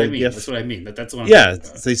 remember that's that what I old mean. That's GIF? what I mean. That's what I'm Yeah, talking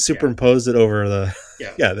about. they Yeah, superimposed it over the.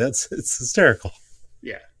 yeah, Yeah, it's hysterical.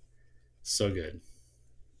 yeah. So good.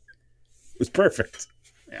 It was perfect.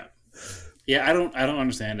 Yeah, yeah. I don't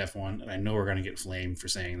understand F1, and I know we're gonna get flamed for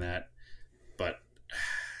saying that, but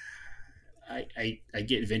I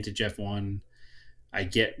get vintage F1. I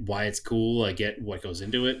get why it's cool. I get what goes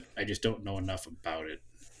into it. I just don't know enough about it.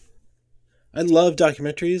 I love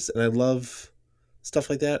documentaries and I love stuff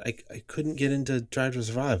like that. I couldn't get into Drive to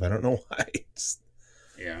Survive. I don't know why.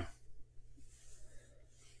 Yeah,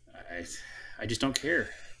 I I just don't care.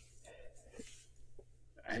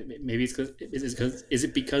 Maybe it's because is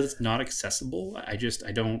it because it's not accessible? I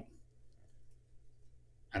don't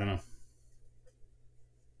know.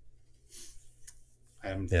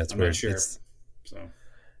 Yeah, it's I'm not weird. sure. So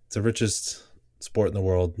It's the richest sport in the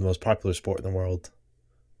world, the most popular sport in the world.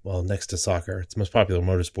 Well, next to soccer, it's the most popular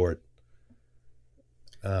motorsport.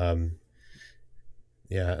 Um,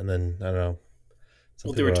 yeah, and then I don't know. Some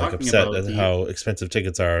well, they were people are like talking upset about at the how expensive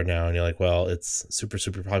tickets are now, and you're like, well, it's super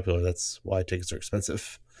super popular. That's why tickets are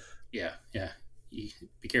expensive. yeah. Be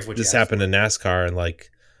careful what you This ask happened for. in NASCAR in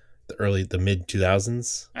like the mid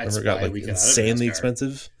 2000s. That's Remember, it got why like we got out of insanely NASCAR.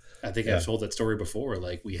 expensive. I think I've Yeah, told that story before.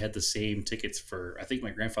 Like we had the same tickets for. I think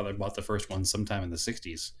my grandfather bought the first one sometime in the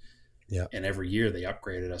 '60s, yeah. and every year they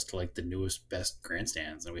upgraded us to like the newest, best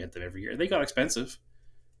grandstands, and we had them every year. They got expensive,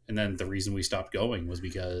 and then the reason we stopped going was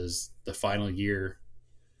because the final year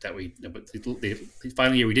that the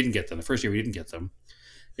final year we didn't get them. The first year we didn't get them.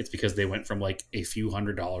 It's because they went from like a few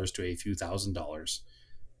 $100s to a few $1,000s.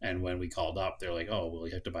 And when we called up, they're like, "Oh, well,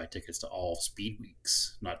 you have to buy tickets to all speed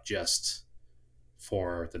weeks, not just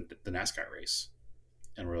for the NASCAR race."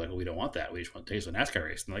 And we're like, "Well, we don't want that. We just want tickets to the NASCAR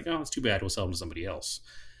race." And they're like, "Oh, it's too bad. We'll sell them to somebody else."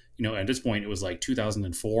 At this point, it was like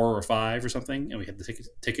 2004 or 5 or something, and we had the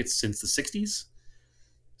tickets since the 60s.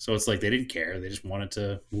 So it's like they didn't care. They just wanted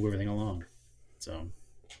to move everything along. So,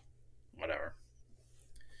 whatever.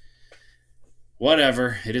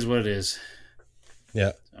 Whatever. It is what it is.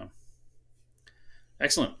 Yeah. So,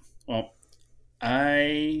 excellent. Well,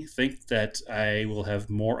 I think that I will have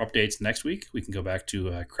more updates next week. We can go back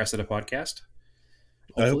to Cressida podcast.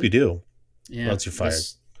 I hope you Hopefully, do. Or yeah. else you're fired.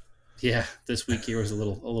 This week here was a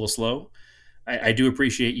little slow. I do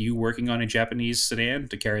appreciate you working on a Japanese sedan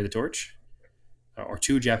to carry the torch, or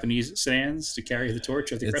 2 Japanese sedans to carry the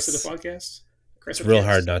torch of the Cressida It's podcast. it's real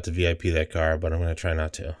hard Cressicast. not to VIP that car, but I'm gonna try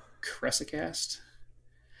not to. Cressicast.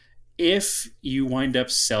 If you wind up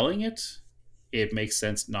selling it, it makes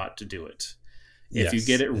sense not to do it. If you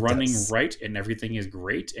get Yes, it it running does. right and everything is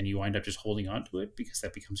great and you wind up just holding on to it because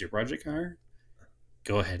that becomes your project car,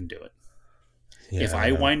 go ahead and do it. Yeah, If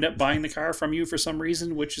I wind up buying the car from you for some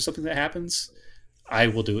reason, which is something that happens, I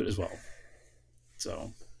will do it as well.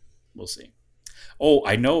 So we'll see. Oh,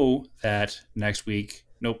 I know that next week.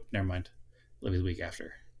 Nope, never mind. It'll be the week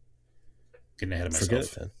after. Getting ahead of forget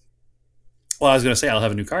myself. it then. Well, I was going to say I'll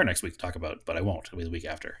have a new car next week to talk about, but I won't. It'll be the week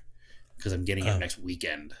after because I'm getting it Oh, next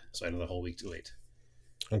weekend. So I know the whole week too late.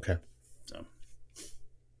 okay. So,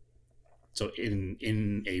 so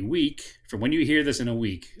in a week, from when you hear this in a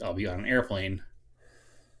week, I'll be on an airplane.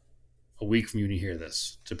 A week from when you hear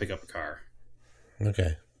this to pick up a car,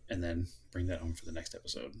 Okay. and then bring that home for the next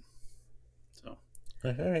episode. So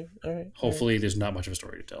All right. All right. hopefully, there's not much of a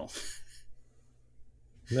story to tell.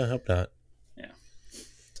 No, I hope not. Yeah.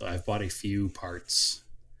 So I've bought a few parts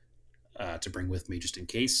to bring with me just in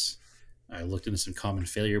case. I looked into some common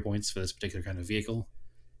failure points for this particular kind of vehicle,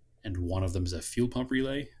 and one of them is a fuel pump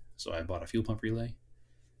relay. So I bought a fuel pump relay,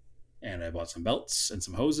 and I bought some belts and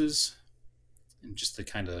some hoses, and just the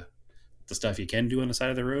kind of the stuff you can do on the side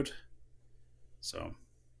of the road. So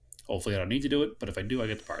hopefully I don't need to do it, but if I do, I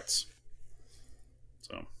get the parts.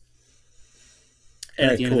 So, All and at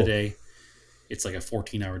right. the end of the Cool. day, it's like a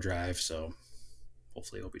 14-hour drive, so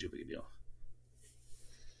hopefully it won't be too big a deal.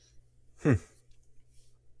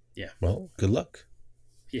 Yeah. Well, good luck.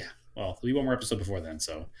 Yeah. Well, there'll be one more episode before then,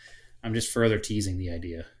 so I'm just further teasing the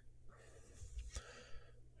idea.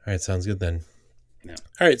 All right, sounds good then. Yeah.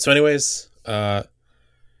 All right, so anyways, catch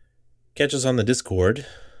us on the Discord,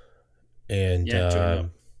 and Yeah,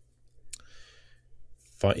 join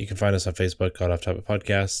up. you can find us on Facebook, called Off Topic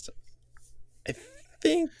Podcast. I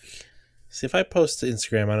think, see, if I post to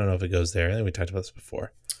Instagram, I don't know if it goes there. I think we talked about this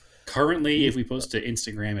before. Currently, if we post to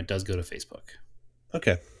Instagram, it does go to Facebook.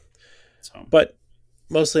 Okay. So, But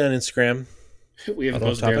mostly on Instagram. we haven't Off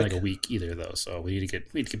posted there in Topic. like a week either, though. So we need to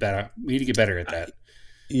get better. We need to get better at that.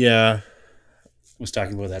 Yeah. I was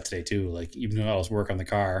talking about that today too. Like, even though I was work on the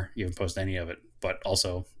car, you haven't posted any of it. But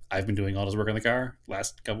also, I've been doing all this work on the car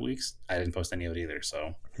last couple weeks. I didn't post any of it either.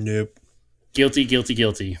 So Nope. guilty, guilty,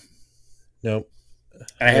 guilty. Nope. And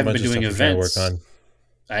I A haven't bunch been of doing stuff we're trying to events. work on.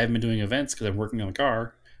 I haven't been doing events because I'm working on the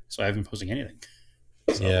car, so I haven't been posting anything.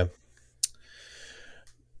 So, Yeah.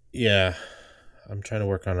 Yeah. I'm trying to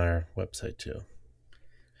work on our website too.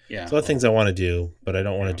 yeah. There's a lot of things I want to do, but I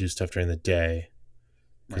don't want Yeah. to do stuff during the day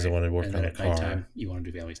because I want to work and on then the at car. nighttime, you want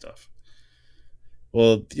to do family stuff.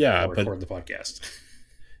 Well, yeah, Or but record the podcast.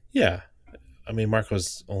 yeah. I mean,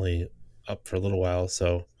 Marco's only up for a little while,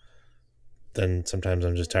 so then sometimes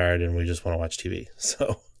I'm just tired and we just want to watch TV.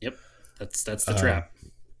 So Yep, that's the trap.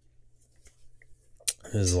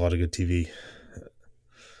 there's a lot of good TV.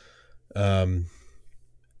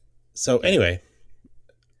 So anyway,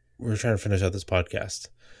 we're trying to finish out this podcast.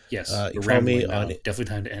 Yes, you we're follow me rambling now. on Definitely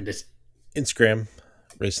time to end it. Instagram,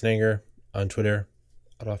 Race and Anger. On Twitter,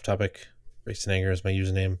 Off Topic, Race and Anger is my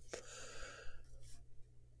username.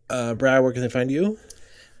 Brad, where can they find you?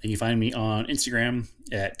 And you find me on Instagram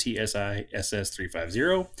at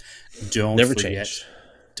TSISS350. Never change.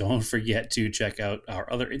 Don't forget to check out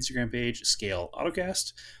our other Instagram page, Scale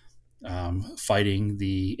Autocast. Fighting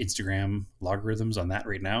the Instagram logarithms on that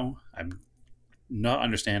right now. I'm not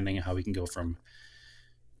understanding how we can go from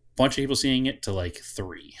a bunch of people seeing it to like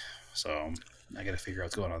 3. So I got to figure out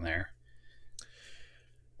what's going on there.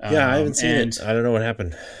 Yeah, I haven't seen it. I don't know what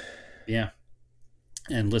happened. Yeah.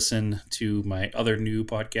 And listen to my other new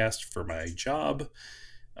podcast for my job.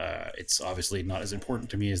 It's obviously not as important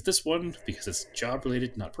to me as this one because it's job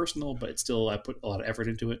related, not personal, but it's still, I put a lot of effort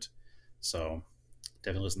into it. So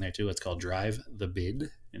definitely listen there too. It's called Drive the Bid,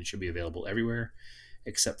 and it should be available everywhere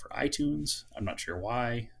except for iTunes. I'm not sure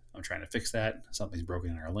why. I'm trying to fix that. Something's broken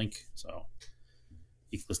in our link, so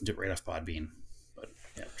you can listen to it right off Podbean. But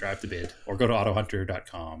yeah, Drive the Bid, or go to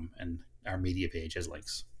autohunter.com, and our media page has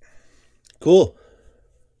links. Cool.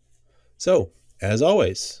 So, as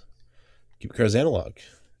always, keep your cars analog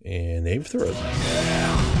and aim for the road.